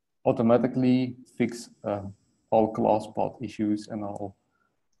automatically fix all class path issues and all.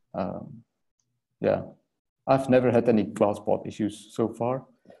 I've never had any class path issues so far.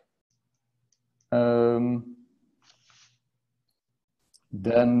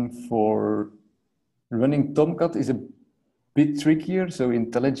 Then for running Tomcat is a bit trickier. So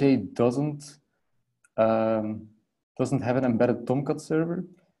IntelliJ doesn't have an embedded Tomcat server.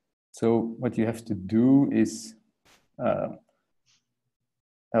 So what you have to do is, what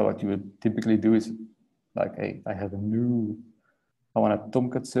you would typically do is, like, hey, I want a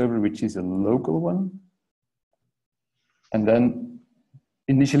Tomcat server, which is a local one. And then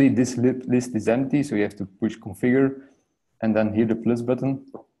initially this list is empty, so you have to push configure, and then here the plus button.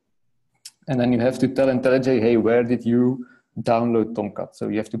 And then you have to tell IntelliJ, hey, where did you download Tomcat? So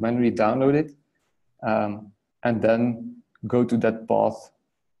you have to manually download it, and then go to that path.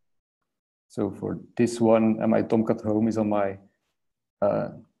 So for this one, my Tomcat home is on my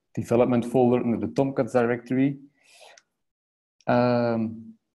development folder under the Tomcat directory. That's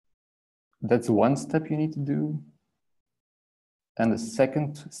one step you need to do. And the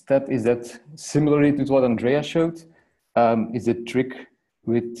second step is that, similarly to what Andrea showed, is a trick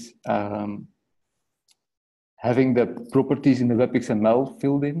with having the properties in the web.xml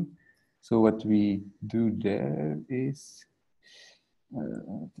filled in. So what we do there is,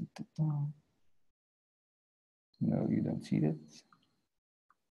 no, you don't see that.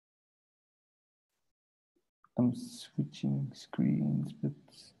 I'm switching screens, but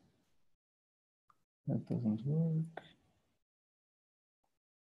that doesn't work.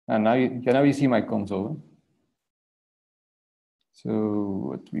 And now you see my console. So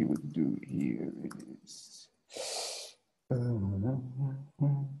what we would do here is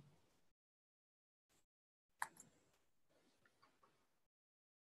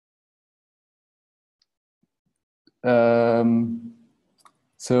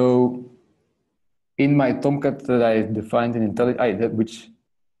so in my Tomcat that I defined in IntelliJ, which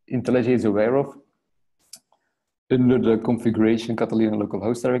IntelliJ is aware of, under the configuration Catalina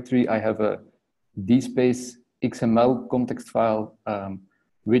localhost directory, I have a DSpace XML context file,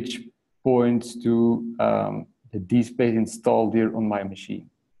 which points to the DSpace installed here on my machine.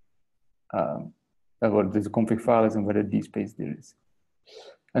 What this config file is and where the DSpace there is.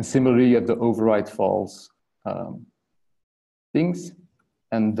 And similarly, you have the override false things.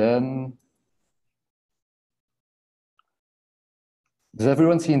 And then, does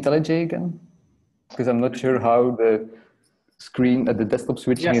everyone see IntelliJ again? Because I'm not sure how the screen at the desktop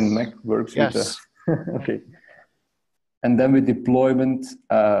switching in Mac works. Yes. With okay. And then with deployment,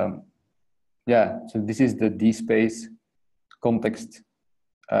 so this is the DSpace context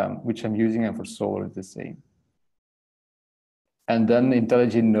which I'm using, and for solar it's the same. And then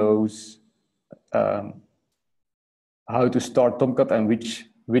IntelliJ knows how to start Tomcat and which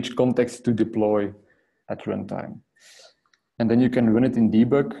context to deploy at runtime. And then you can run it in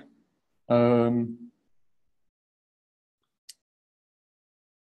debug.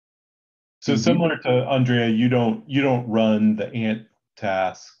 So similar to Andrea, you don't run the ant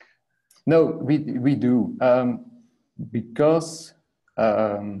task. No, we do, because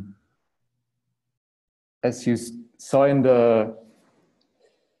as you saw in the,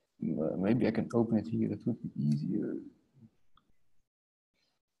 maybe I can open it here, that would be easier.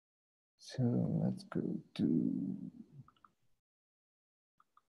 So let's go to,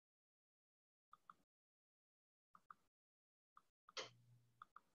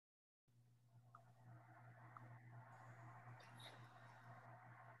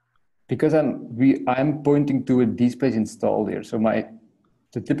 because I'm pointing to a DSpace install here. So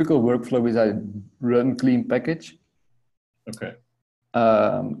the typical workflow is I run clean package. Okay.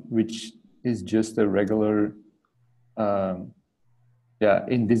 Which is just a regular, in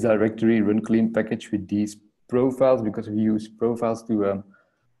this directory, run clean package with these profiles, because we use profiles to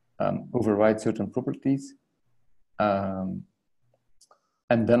override certain properties. And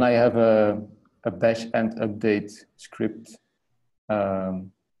then I have a bash and update script,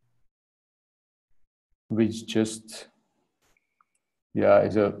 which just,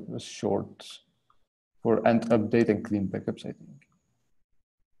 is a short for and update and clean backups, I think.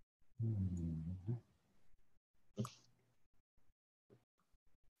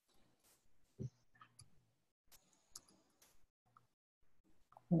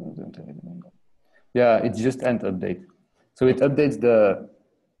 Yeah, it's just end update. So it updates the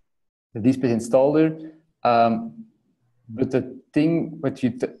DSpace installer. But the thing, what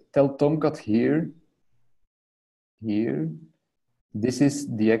you tell Tomcat here, this is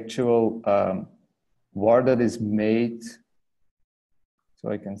the actual var that is made. So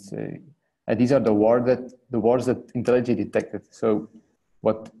I can say, these are the vars that IntelliJ detected. So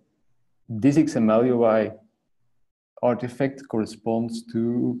what this XMLUI artifact corresponds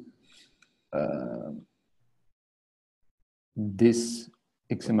to this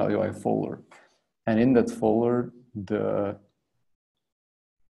XMLUI folder. And in that folder, the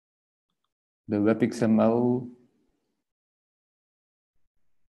web XML,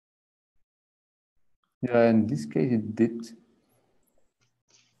 in this case it did.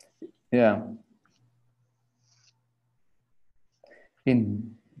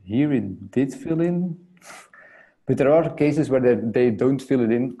 In here it did fill in, but there are cases where they don't fill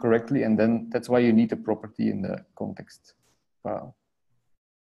it in correctly, and then that's why you need a property in the context file.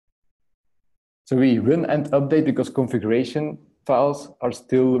 So we run and update because configuration files are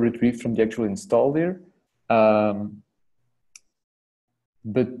still retrieved from the actual install there. But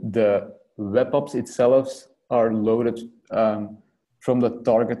the web ops itself are loaded from the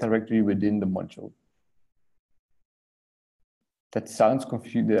target directory within the module. That sounds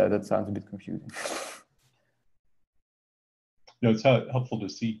confusing. Yeah, that sounds a bit confusing. No, it's helpful to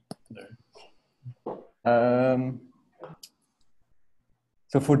see there.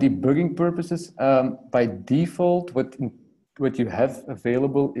 So for debugging purposes, by default, what you have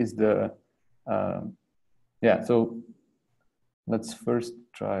available is the, so let's first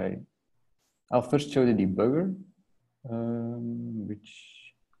try, I'll first show the debugger,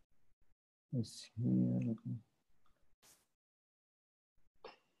 which is here.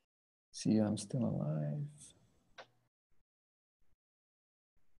 See, I'm still alive.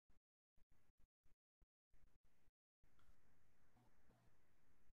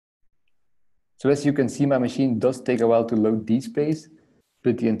 So as you can see, my machine does take a while to load DSpace,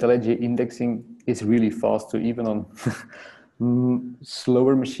 but the IntelliJ indexing is really fast. So even on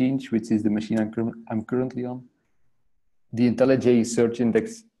slower machines, which is the machine I'm currently on, the IntelliJ search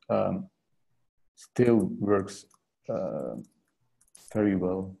index still works very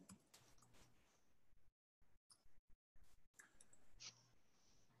well.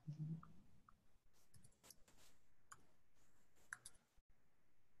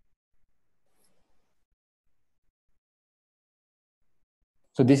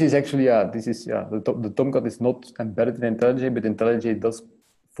 So this is actually, the Tomcat is not embedded in IntelliJ, but IntelliJ does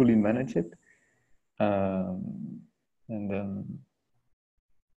fully manage it. And then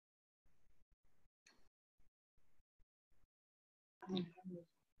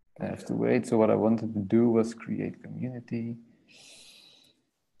I have to wait. So what I wanted to do was create community,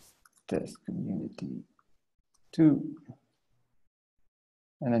 test community 2,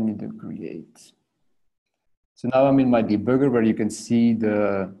 and then you do create. So now I'm in my debugger where you can see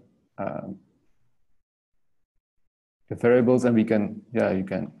the the variables, and we can, yeah, you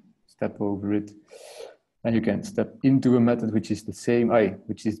can step over it, and you can step into a method which is the same,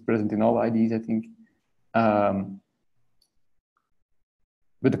 which is present in all IDEs, I think. But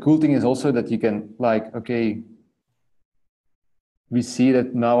the cool thing is also that you can, like, okay, we see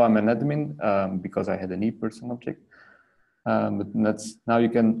that now I'm an admin because I had an ePerson object. But now you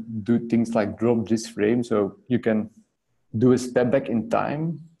can do things like drop this frame. So you can do a step back in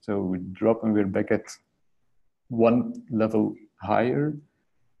time. So we drop and we're back at one level higher.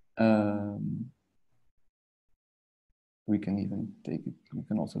 We can even take it. We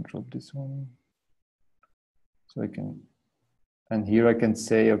can also drop this one. So I can, and here I can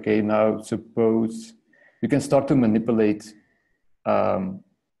say, okay, now suppose you can start to manipulate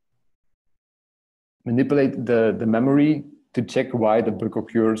the memory to check why the bug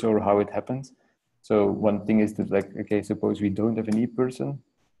occurs or how it happens. So one thing is that, like, okay, suppose we don't have an ePerson.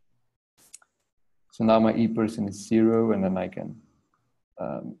 So now my ePerson is 0, and then I can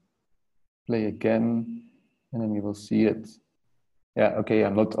play again, and then you will see it. Yeah, okay,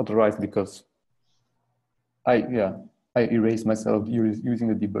 I'm not authorized because I erased myself using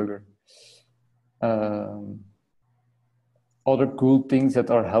the debugger. Other cool things that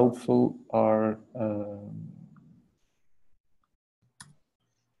are helpful are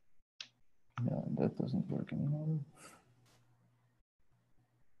yeah, that doesn't work anymore.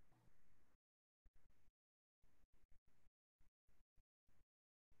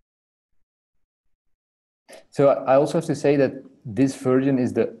 So I also have to say that this version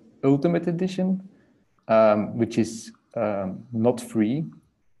is the Ultimate Edition, which is not free.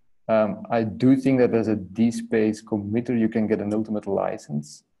 I do think that as a DSpace committer, you can get an Ultimate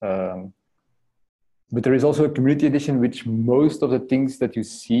license. But there is also a Community Edition, which most of the things that you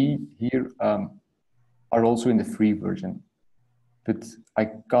see here are also in the free version. But I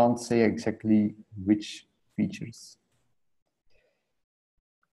can't say exactly which features.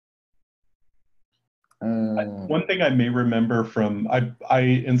 One thing I may remember from, I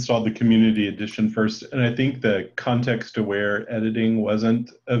installed the Community Edition first, and I think the context-aware editing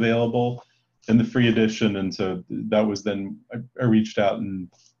wasn't available in the free edition, and so that was then, I reached out and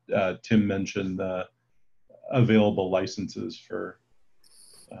Tim mentioned the available licenses for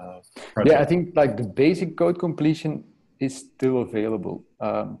yeah, I think like the basic code completion is still available.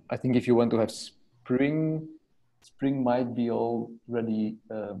 I think if you want to have Spring might be already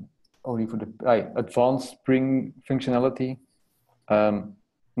only for the advanced Spring functionality,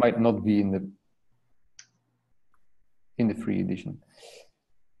 might not be in the free edition.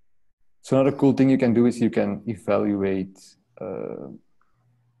 So another cool thing you can do is you can evaluate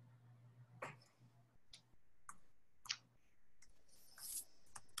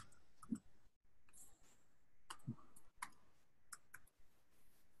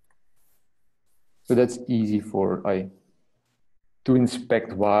so that's easy for to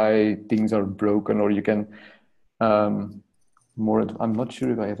inspect why things are broken, or you can I'm not sure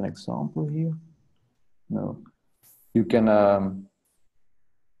if I have an example here. No, you can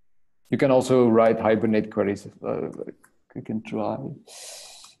also write Hibernate queries. You can try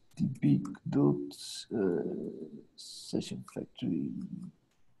db session factory.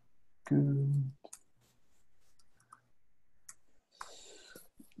 Good.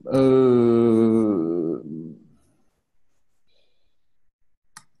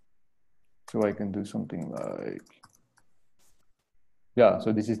 So I can do something like, yeah,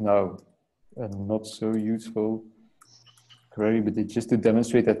 so this is now a not so useful query, but it's just to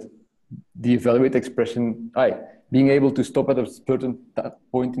demonstrate that the evaluate expression, being able to stop at a certain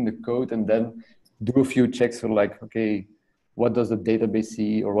point in the code and then do a few checks for like, okay, what does the database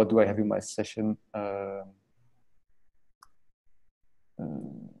see, or what do I have in my session?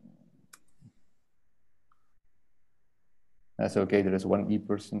 That's okay, there is one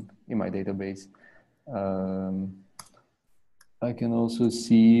ePerson in my database. I can also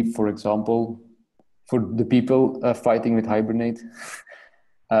see, for example, for the people fighting with Hibernate,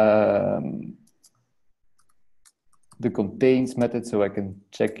 the contains method, so I can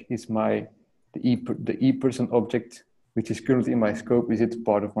check is the ePerson object, which is currently in my scope, is it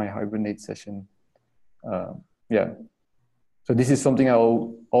part of my Hibernate session? Yeah. So this is something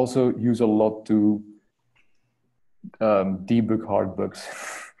I'll also use a lot to debug hard bugs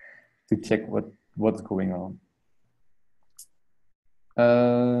to check what's going on.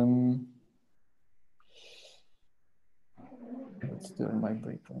 Let's turn my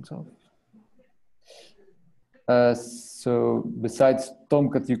breakpoints off. So besides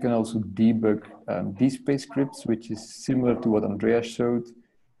Tomcat, you can also debug DSpace scripts, which is similar to what Andreas showed,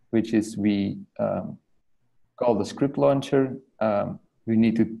 which is we call the script launcher. We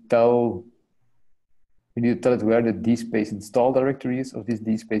need to tell we need to tell it where the DSpace install directory is of this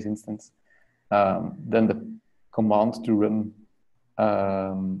DSpace instance. Then the command to run.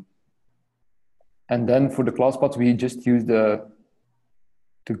 And then for the class path, we just use the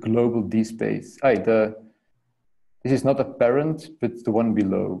global DSpace. This is not a parent, but the one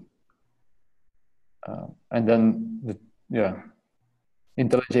below. And then,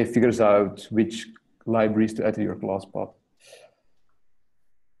 IntelliJ figures out which libraries to add to your class path.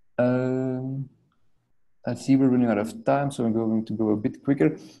 I see we're running out of time, so I'm going to go a bit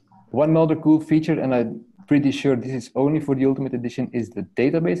quicker. One other cool feature, and I'm pretty sure this is only for the Ultimate Edition, is the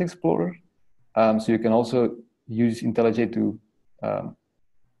Database Explorer. So you can also use IntelliJ to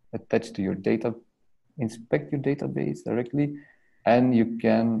attach to your data, inspect your database directly, and you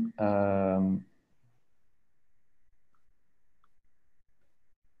can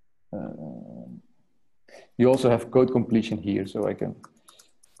you also have code completion here, so I can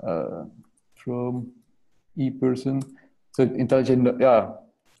from ePerson. So IntelliJ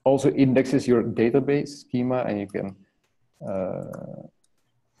also indexes your database schema, and you can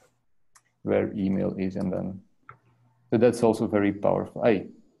where email is, and then so that's also very powerful.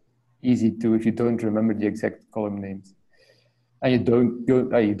 Easy to if you don't remember the exact column names, and you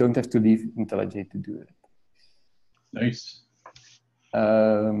don't have to leave IntelliJ to do it. Nice.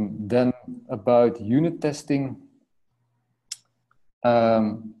 Then about unit testing.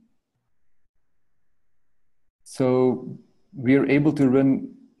 So we're able to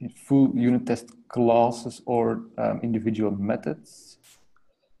run full unit test classes or individual methods.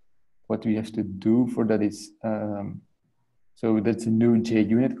 What we have to do for that is, so that's a new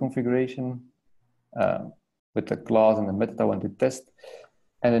JUnit configuration with the class and the method I want to test.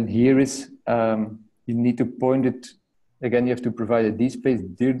 And then here is, you need to point it, again, you have to provide a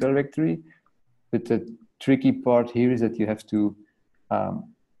DSpace dir directory. But the tricky part here is that you have to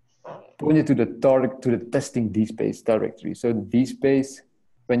point it to the target, to the testing DSpace directory. So the DSpace,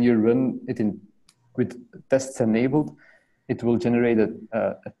 when you run it with tests enabled, it will generate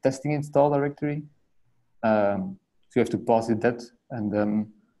a testing install directory. So you have to pass it that, and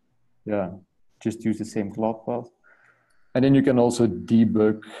then, just use the same class path. And then you can also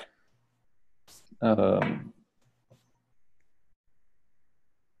debug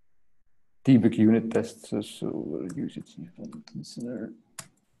debug unit tests. So we'll use it listener.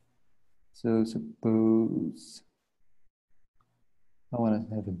 So suppose I want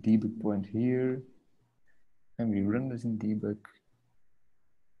to have a debug point here, and we run this in debug.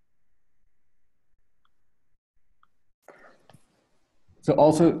 So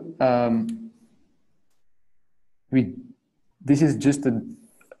also, this is just an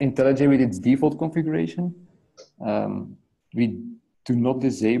IntelliJ with its default configuration. We do not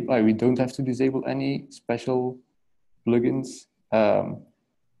disable, we don't have to disable any special plugins.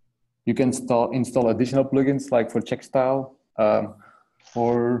 You can install additional plugins like for check style,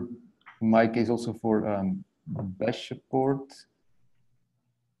 or in my case also for bash support.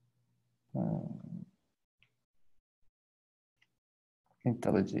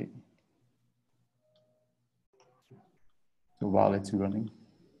 IntelliJ. So while it's running.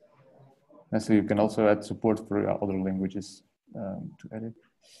 And so you can also add support for other languages to edit.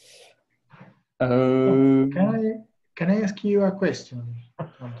 Can I ask you a question?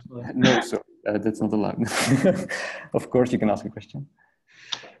 No, sorry, that's not allowed. Of course, you can ask a question.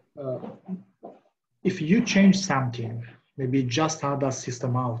 If you change something, maybe just add a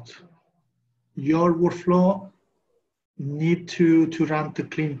system out, your workflow need to run the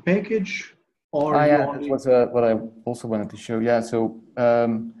clean package, or that was what I also wanted to show. Yeah, so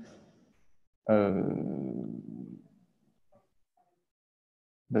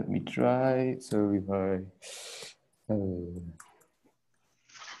let me try. So if I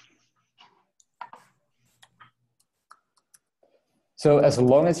so as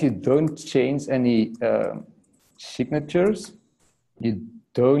long as you don't change any signatures, you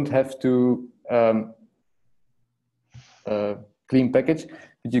don't have to clean package,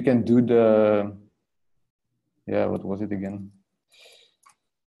 but you can do the, what was it again?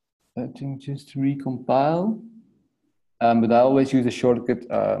 I think just recompile. But I always use a shortcut,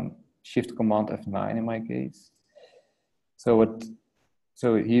 Shift Command F9 in my case. So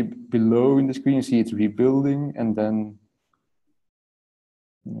here below in the screen, you see it's rebuilding, and then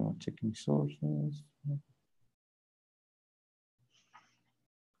checking sources.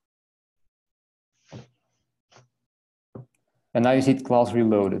 And now you see it class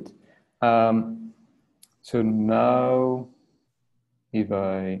reloaded. So now, if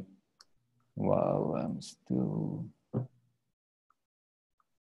while I'm still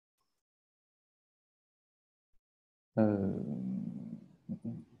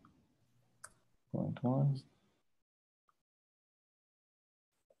point was.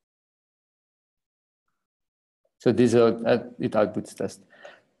 So this it outputs test.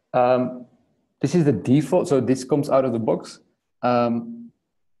 This is the default. So this comes out of the box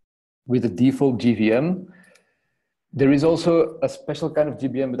with the default GVM. There is also a special kind of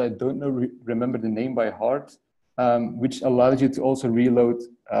GVM, but I don't remember the name by heart, which allows you to also reload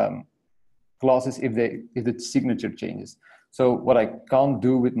classes if the signature changes. So what I can't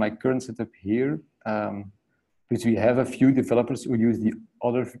do with my current setup here, because we have a few developers who use the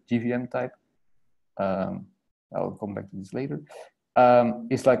other GVM type. I'll come back to this later.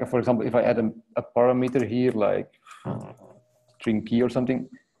 It's like, for example, if I add a parameter here, like string key or something,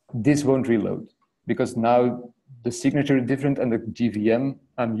 this won't reload because now the signature is different and the GVM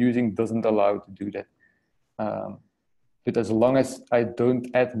I'm using doesn't allow to do that. But as long as I don't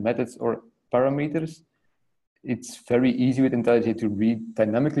add methods or parameters, it's very easy with IntelliJ to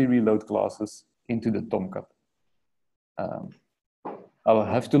dynamically reload classes into the Tomcat. I'll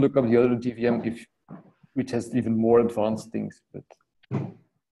have to look up the other GVM which has even more advanced things, but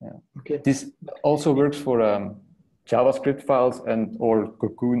yeah. Okay. This also works for JavaScript files or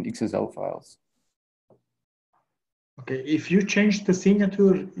Cocoon XSL files. Okay, if you change the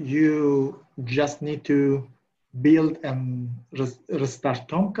signature, you just need to build and restart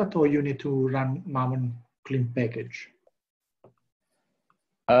Tomcat, or you need to run Maven clean package?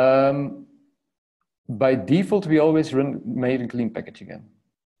 By default, we always run Maven clean package again.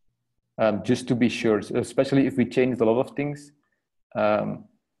 Just to be sure, especially if we changed a lot of things,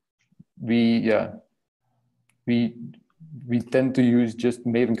 we tend to use just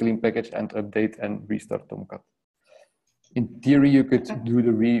Maven clean package and update and restart Tomcat. In theory, you could do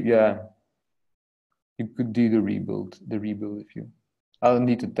you could do the rebuild if you. I'll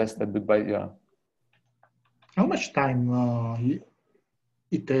need to test that, but How much time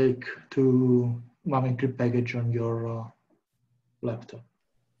it take to Maven clean package on your laptop?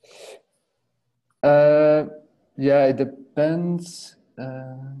 Yeah, it depends.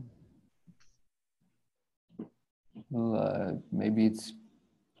 Maybe it's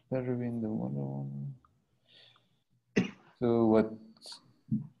better in the one. So what?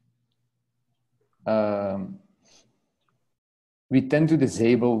 We tend to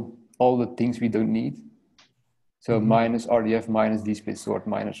disable all the things we don't need. So minus RDF, minus DSpace sort,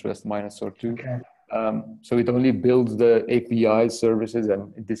 minus rest, minus sort 2. Okay. So it only builds the API services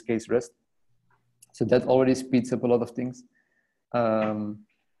and in this case rest. So that already speeds up a lot of things.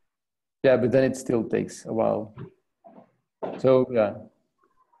 Yeah, but then it still takes a while. So yeah,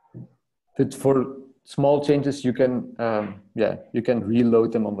 but for small changes, you can you can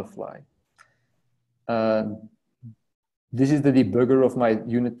reload them on the fly. This is the debugger of my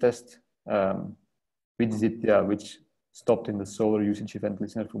unit test, which stopped in the solar usage event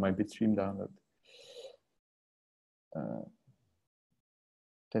listener for my bitstream download.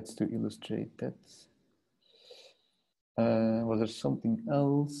 That's to illustrate that. Was there something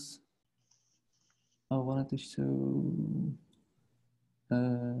else I wanted to show?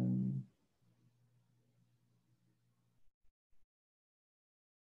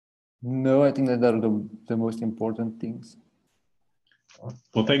 No, I think that are the most important things.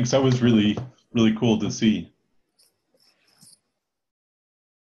 Well, thanks. That was really, really cool to see.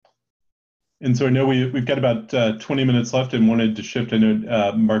 And so I know we've got about 20 minutes left and wanted to shift. I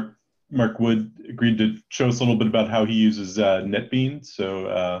know Mark Wood agreed to show us a little bit about how he uses NetBeans.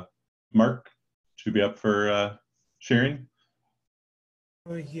 So Mark, should be up for sharing?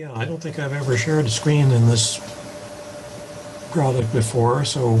 Yeah, I don't think I've ever shared a screen in this product before,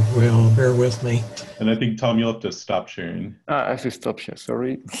 so bear with me. And I think, Tom, you'll have to stop sharing. I have to stop share,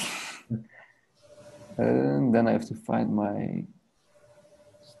 sorry. And then I have to find my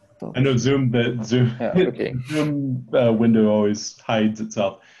stuff. I know Zoom window always hides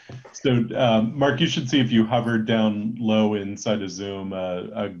itself. So Mark, you should see if you hover down low inside of Zoom,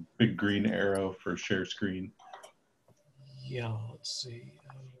 a big green arrow for share screen. Yeah, let's see.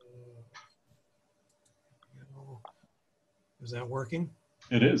 Is that working?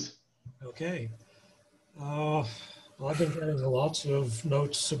 It is. Okay. Well, I've been getting lots of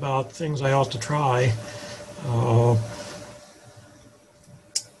notes about things I ought to try.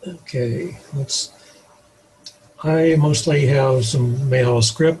 Okay, I mostly have some mail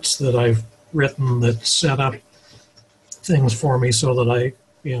scripts that I've written that set up things for me so that I,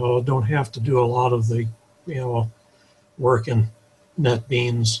 don't have to do a lot of the, work in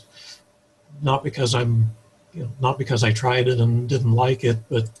NetBeans. Not because not because I tried it and didn't like it,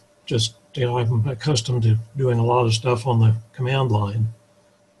 but just, I'm accustomed to doing a lot of stuff on the command line.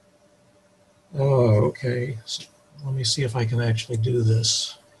 Oh, okay. So let me see if I can actually do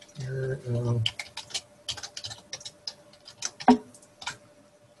this. Here,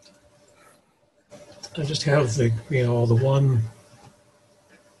 I just have the, the one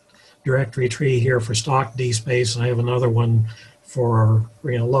directory tree here for stock DSpace, and I have another one for,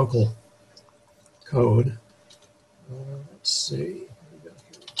 local code. Let's see.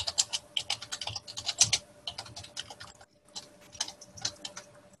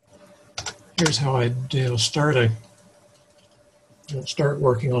 Here's how I start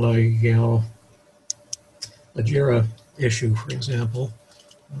working on a a Jira issue, for example.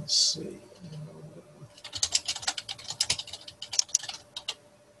 Let's see.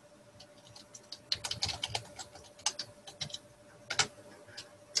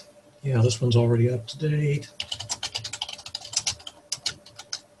 Yeah, this one's already up to date.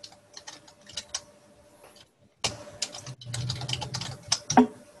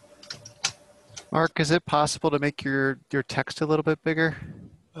 Mark, is it possible to make your text a little bit bigger?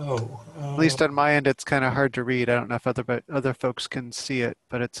 Oh, At least on my end, it's kind of hard to read. I don't know if other folks can see it,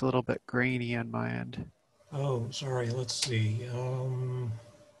 but it's a little bit grainy on my end. oh, sorry. Let's see.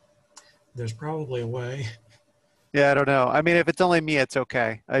 There's probably a way. Yeah, I don't know. I mean, if it's only me, it's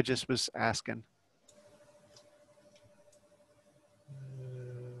okay. I just was asking.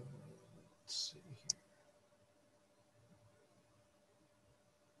 Let's see here.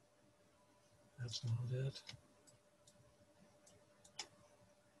 That's not it.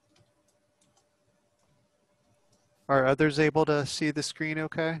 Are others able to see the screen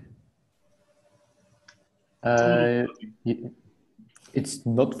okay? It's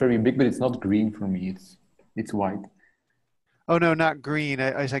not very big, but it's not green for me. It's white. Oh, no, not green.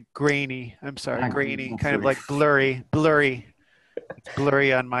 I said grainy. I'm sorry, grainy, Oh, kind of sorry. like blurry. It's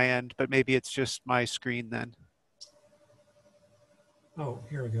blurry on my end, but maybe it's just my screen then. Oh,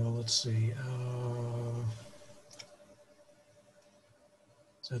 here we go. Let's see.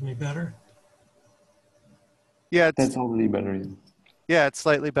 Is that any better? Yeah, That's already better. yeah, it's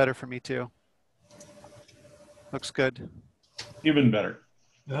slightly better for me too. Looks good. Even better.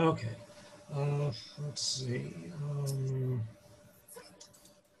 Okay. Let's see.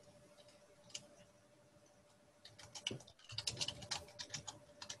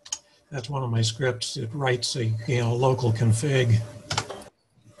 That's one of my scripts. It writes a local config.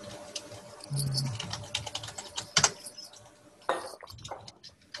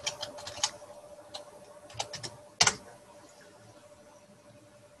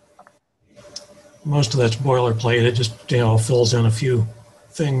 Most of that's boilerplate. It just fills in a few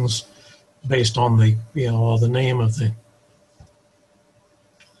things based on the the name of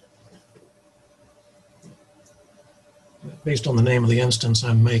the instance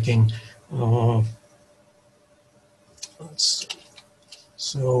I'm making. Let's see.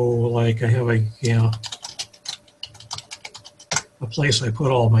 So like I have a place I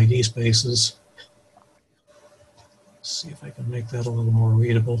put all my DSpaces. Let's see if I can make that a little more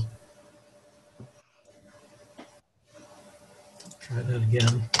readable. Try that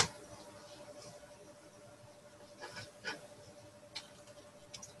again.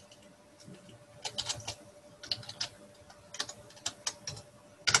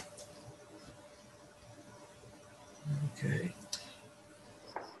 Okay.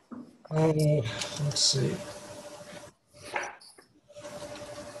 Let's see.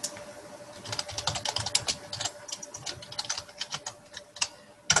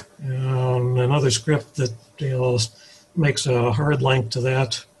 Another script that makes a hard link to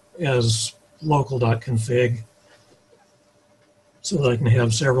that as local.config, so that I can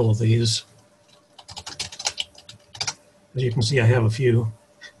have several of these. As you can see, I have a few.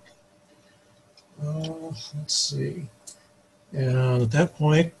 Let's see. And at that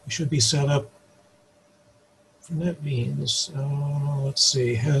point, we should be set up for NetBeans. Let's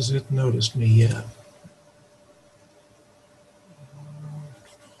see, has it noticed me yet?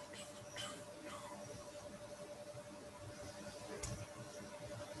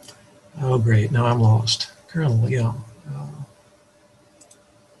 Oh, great, now I'm lost. Kernel, yeah.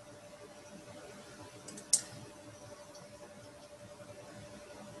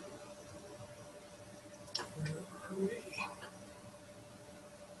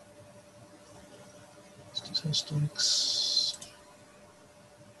 Statistics.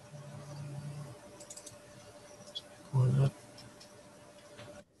 Going up.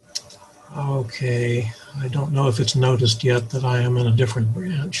 Okay, I don't know if it's noticed yet that I am in a different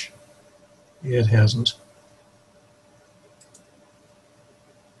branch. It hasn't.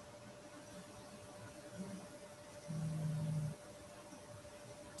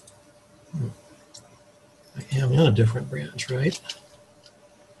 I am in a different branch, right?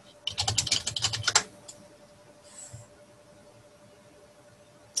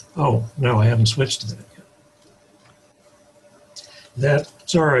 Oh, no, I haven't switched to that yet.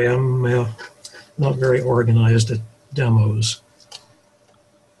 Sorry, I'm not very organized at demos.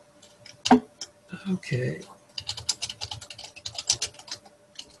 Okay.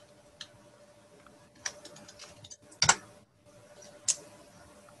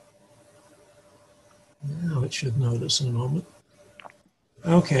 Now it should notice in a moment.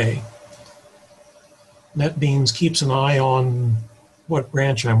 Okay. NetBeans keeps an eye on what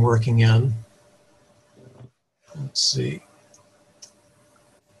branch I'm working in. Let's see.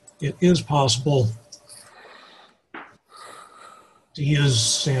 It is possible to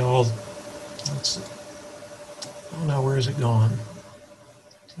use, you know, let's see. Oh no, where is it gone?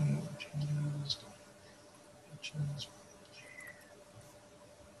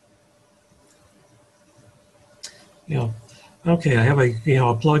 Yeah. Okay, I have a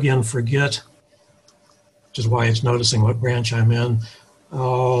a plugin for Git, which is why it's noticing what branch I'm in.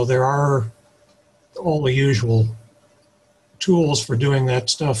 There are all the usual tools for doing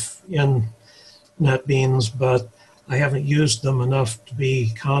that stuff in NetBeans, but I haven't used them enough to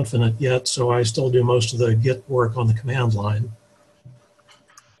be confident yet, so I still do most of the Git work on the command line.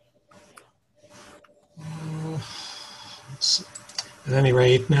 At any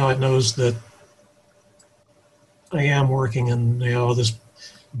rate, now it knows that I am working in this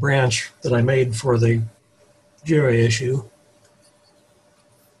branch that I made for the Jira issue.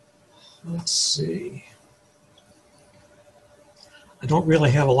 Let's see. I don't really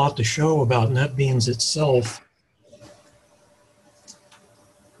have a lot to show about NetBeans itself.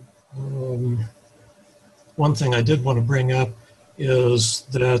 One thing I did want to bring up is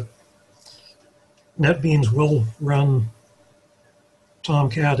that NetBeans will run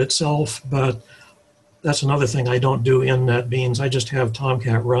Tomcat itself, but that's another thing I don't do in NetBeans. I just have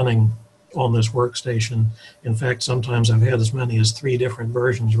Tomcat running on this workstation. In fact, sometimes I've had as many as 3 different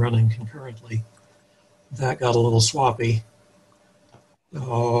versions running concurrently. That got a little swappy.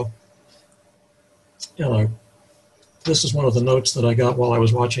 This is one of the notes that I got while I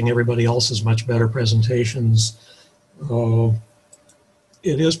was watching everybody else's much better presentations. It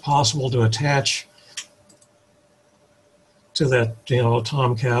is possible to attach to that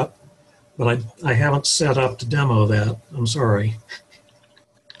Tomcat, but I haven't set up to demo that. I'm sorry.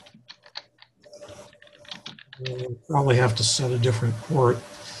 I'll probably have to set a different port.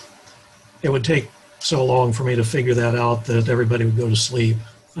 It would take so long for me to figure that out that everybody would go to sleep.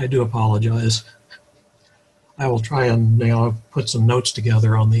 I do apologize. I will try and put some notes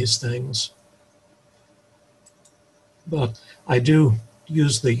together on these things. But I do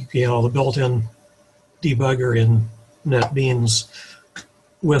use the the built-in debugger in NetBeans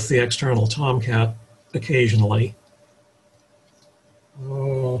with the external Tomcat occasionally.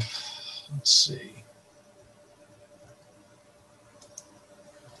 Let's see.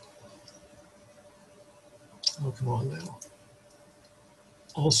 Oh, come on now.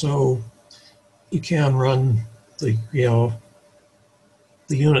 Also, you can run the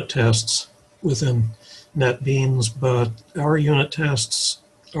the unit tests within NetBeans, but our unit tests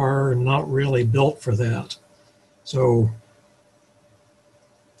are not really built for that. So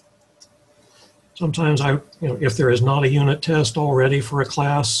sometimes if there is not a unit test already for a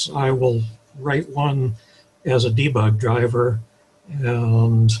class, I will write one as a debug driver,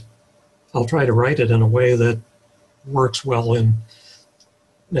 and I'll try to write it in a way that works well in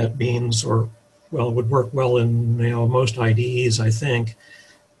NetBeans, or it would work well in most IDEs, I think.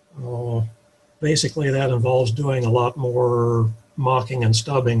 Basically, that involves doing a lot more mocking and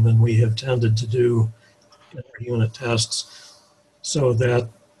stubbing than we have tended to do in our unit tests, so that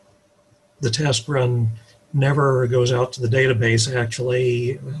the test run never goes out to the database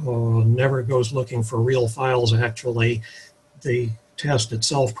actually, never goes looking for real files actually. The test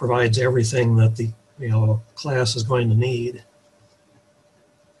itself provides everything that the class is going to need.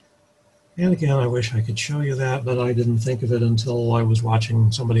 And again, I wish I could show you that, but I didn't think of it until I was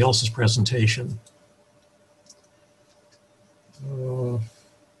watching somebody else's presentation.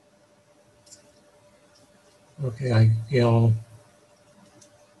 Okay,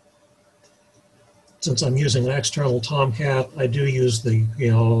 since I'm using an external Tomcat, I do use the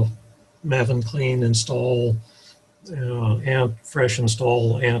Maven clean install and fresh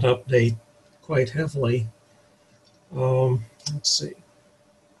install and update quite heavily. Let's see.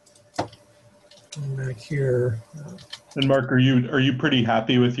 Going back here. And Mark, are you pretty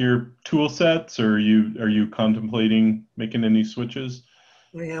happy with your tool sets, or are you contemplating making any switches?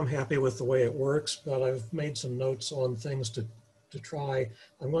 I am happy with the way it works, but I've made some notes on things to try.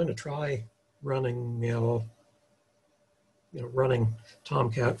 I'm going to try running running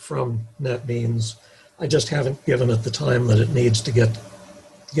Tomcat from NetBeans. I just haven't given it the time that it needs to get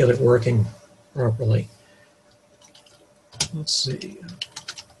it working properly. Let's see.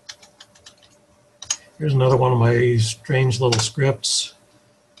 Here's another one of my strange little scripts.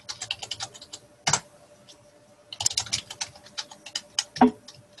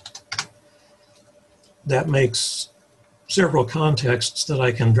 That makes several contexts that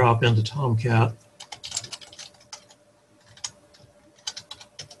I can drop into Tomcat.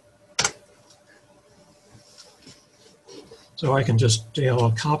 So I can just,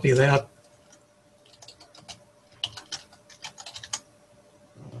 copy that.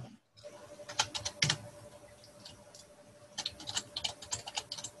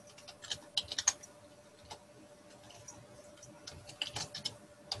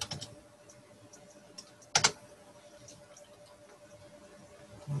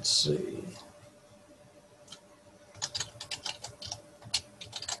 Let's see.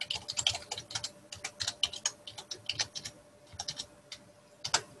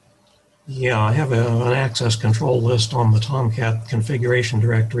 Yeah, I have an access control list on the Tomcat configuration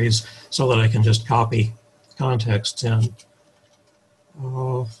directories so that I can just copy contexts in.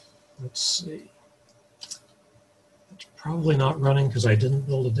 Let's see. It's probably not running because I didn't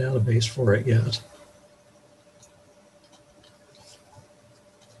build a database for it yet.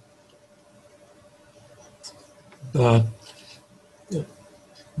 But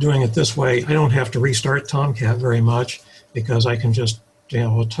doing it this way, I don't have to restart Tomcat very much because I can just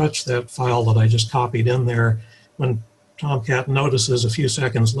touch that file that I just copied in there. When Tomcat notices a few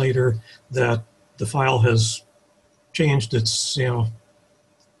seconds later that the file has changed its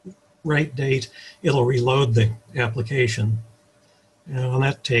write date, it'll reload the application. And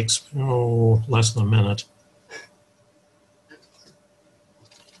that takes less than a minute.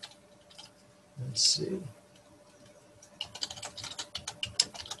 Let's see.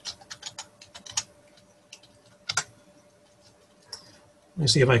 Let me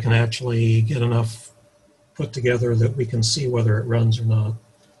see if I can actually get enough put together that we can see whether it runs or not.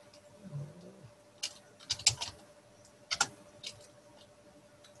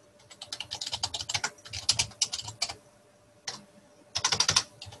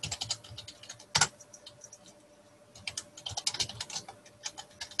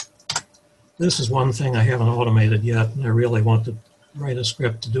 This is one thing I haven't automated yet, and I really want to write a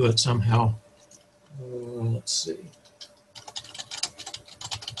script to do it somehow. Let's see.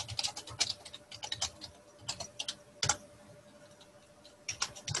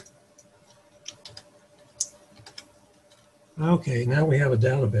 Okay, now we have a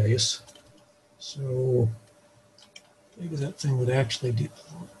database. So maybe that thing would actually do.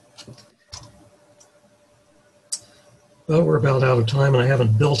 But we're about out of time and I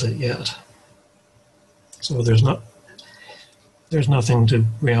haven't built it yet. So there's nothing to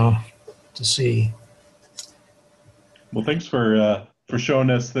to see. Well, thanks for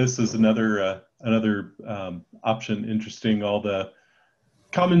showing us this as another option. Interesting, all the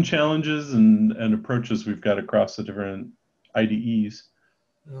common challenges and approaches we've got across the different IDEs.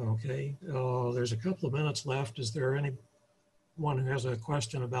 Okay, there's a couple of minutes left. Is there anyone who has a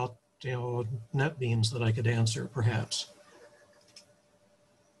question about NetBeans that I could answer, perhaps?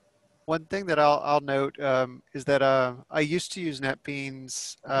 One thing that I'll note is that I used to use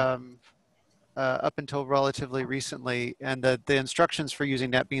NetBeans up until relatively recently, and the instructions for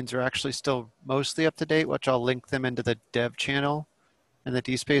using NetBeans are actually still mostly up to date, which I'll link them into the dev channel and the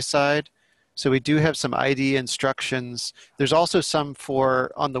DSpace side. So we do have some IDE instructions. There's also some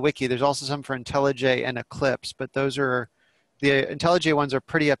on the wiki, there's also some for IntelliJ and Eclipse, but the IntelliJ ones are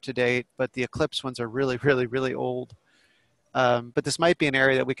pretty up to date, but the Eclipse ones are really, really, really old. But this might be an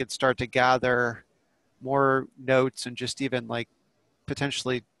area that we could start to gather more notes and just even like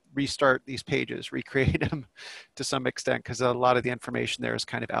potentially restart these pages, recreate them to some extent, because a lot of the information there is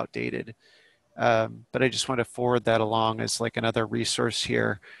kind of outdated. But I just want to forward that along as like another resource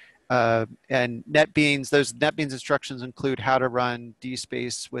here. And NetBeans, those NetBeans instructions include how to run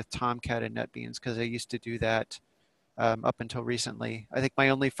DSpace with Tomcat and NetBeans, because I used to do that up until recently. I think my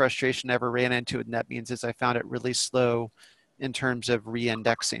only frustration I ever ran into with NetBeans is I found it really slow in terms of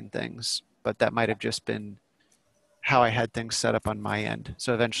re-indexing things, but that might have just been how I had things set up on my end.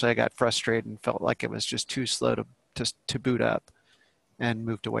 So eventually I got frustrated and felt like it was just too slow to boot up and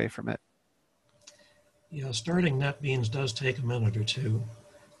moved away from it. Yeah, starting NetBeans does take a minute or two.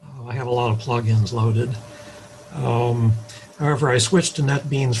 I have a lot of plugins loaded. However, I switched to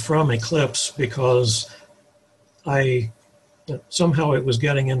NetBeans from Eclipse because somehow it was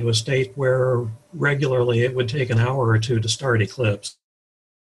getting into a state where regularly it would take an hour or two to start Eclipse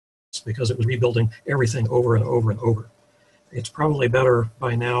because it was rebuilding everything over and over and over. It's probably better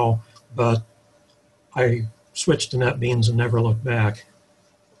by now, but I switched to NetBeans and never looked back.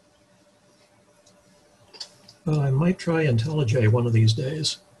 But I might try IntelliJ one of these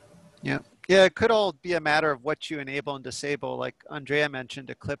days. Yeah, Yeah, it could all be a matter of what you enable and disable. Like Andrea mentioned,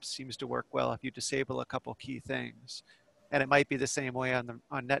 Eclipse seems to work well if you disable a couple key things. And it might be the same way on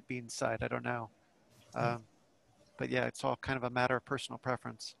NetBeans side, I don't know. But yeah, it's all kind of a matter of personal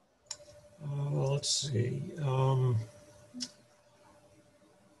preference. Let's see.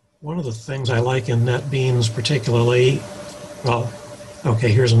 One of the things I like in NetBeans particularly, well,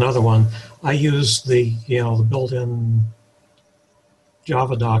 okay, here's another one. I use the built-in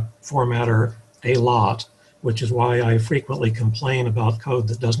JavaDoc formatter a lot, which is why I frequently complain about code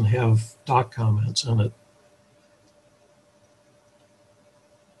that doesn't have doc comments in it.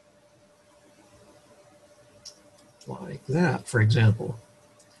 Like that, for example.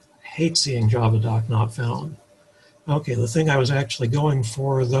 I hate seeing JavaDoc not found. Okay, the thing I was actually going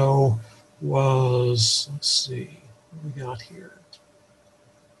for, though, was, let's see, what we got here.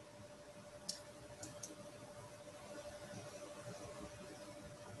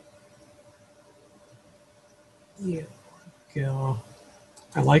 Yeah,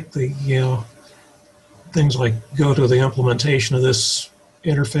 I like the things like go to the implementation of this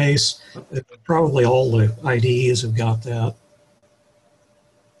interface. Probably all the IDEs have got that.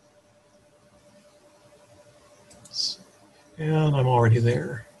 And I'm already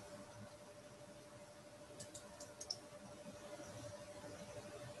there.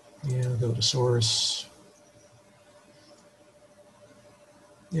 Yeah, go to source.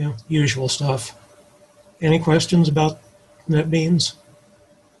 Yeah, usual stuff. Any questions about NetBeans?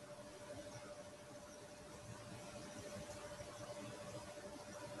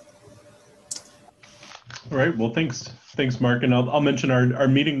 All right. Well, thanks, Mark. And I'll mention our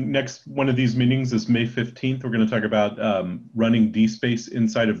meeting next. One of these meetings is May 15th. We're going to talk about running DSpace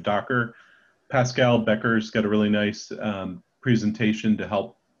inside of Docker. Pascal Becker's got a really nice presentation to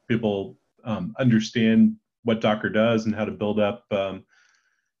help people understand what Docker does and how to build up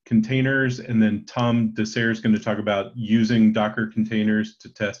containers. And then Tom Desser is going to talk about using Docker containers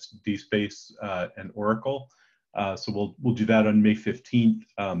to test DSpace and Oracle. So we'll do that on May 15th.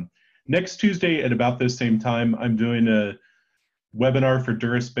 Next Tuesday at about this same time, I'm doing a webinar for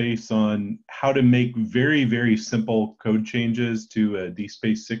DSpace on how to make very, very simple code changes to a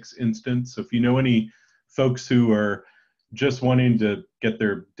DSpace 6 instance. So if you know any folks who are just wanting to dip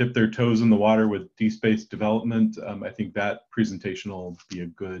their toes in the water with DSpace development, I think that presentation will be a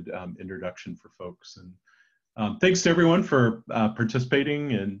good introduction for folks. And thanks to everyone for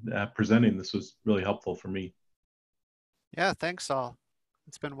participating and presenting. This was really helpful for me. Yeah, thanks all.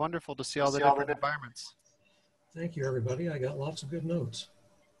 It's been wonderful to see all the different environments. Thank you, everybody. I got lots of good notes.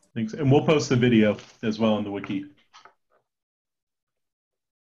 Thanks. And we'll post the video as well on the wiki.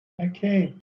 Okay.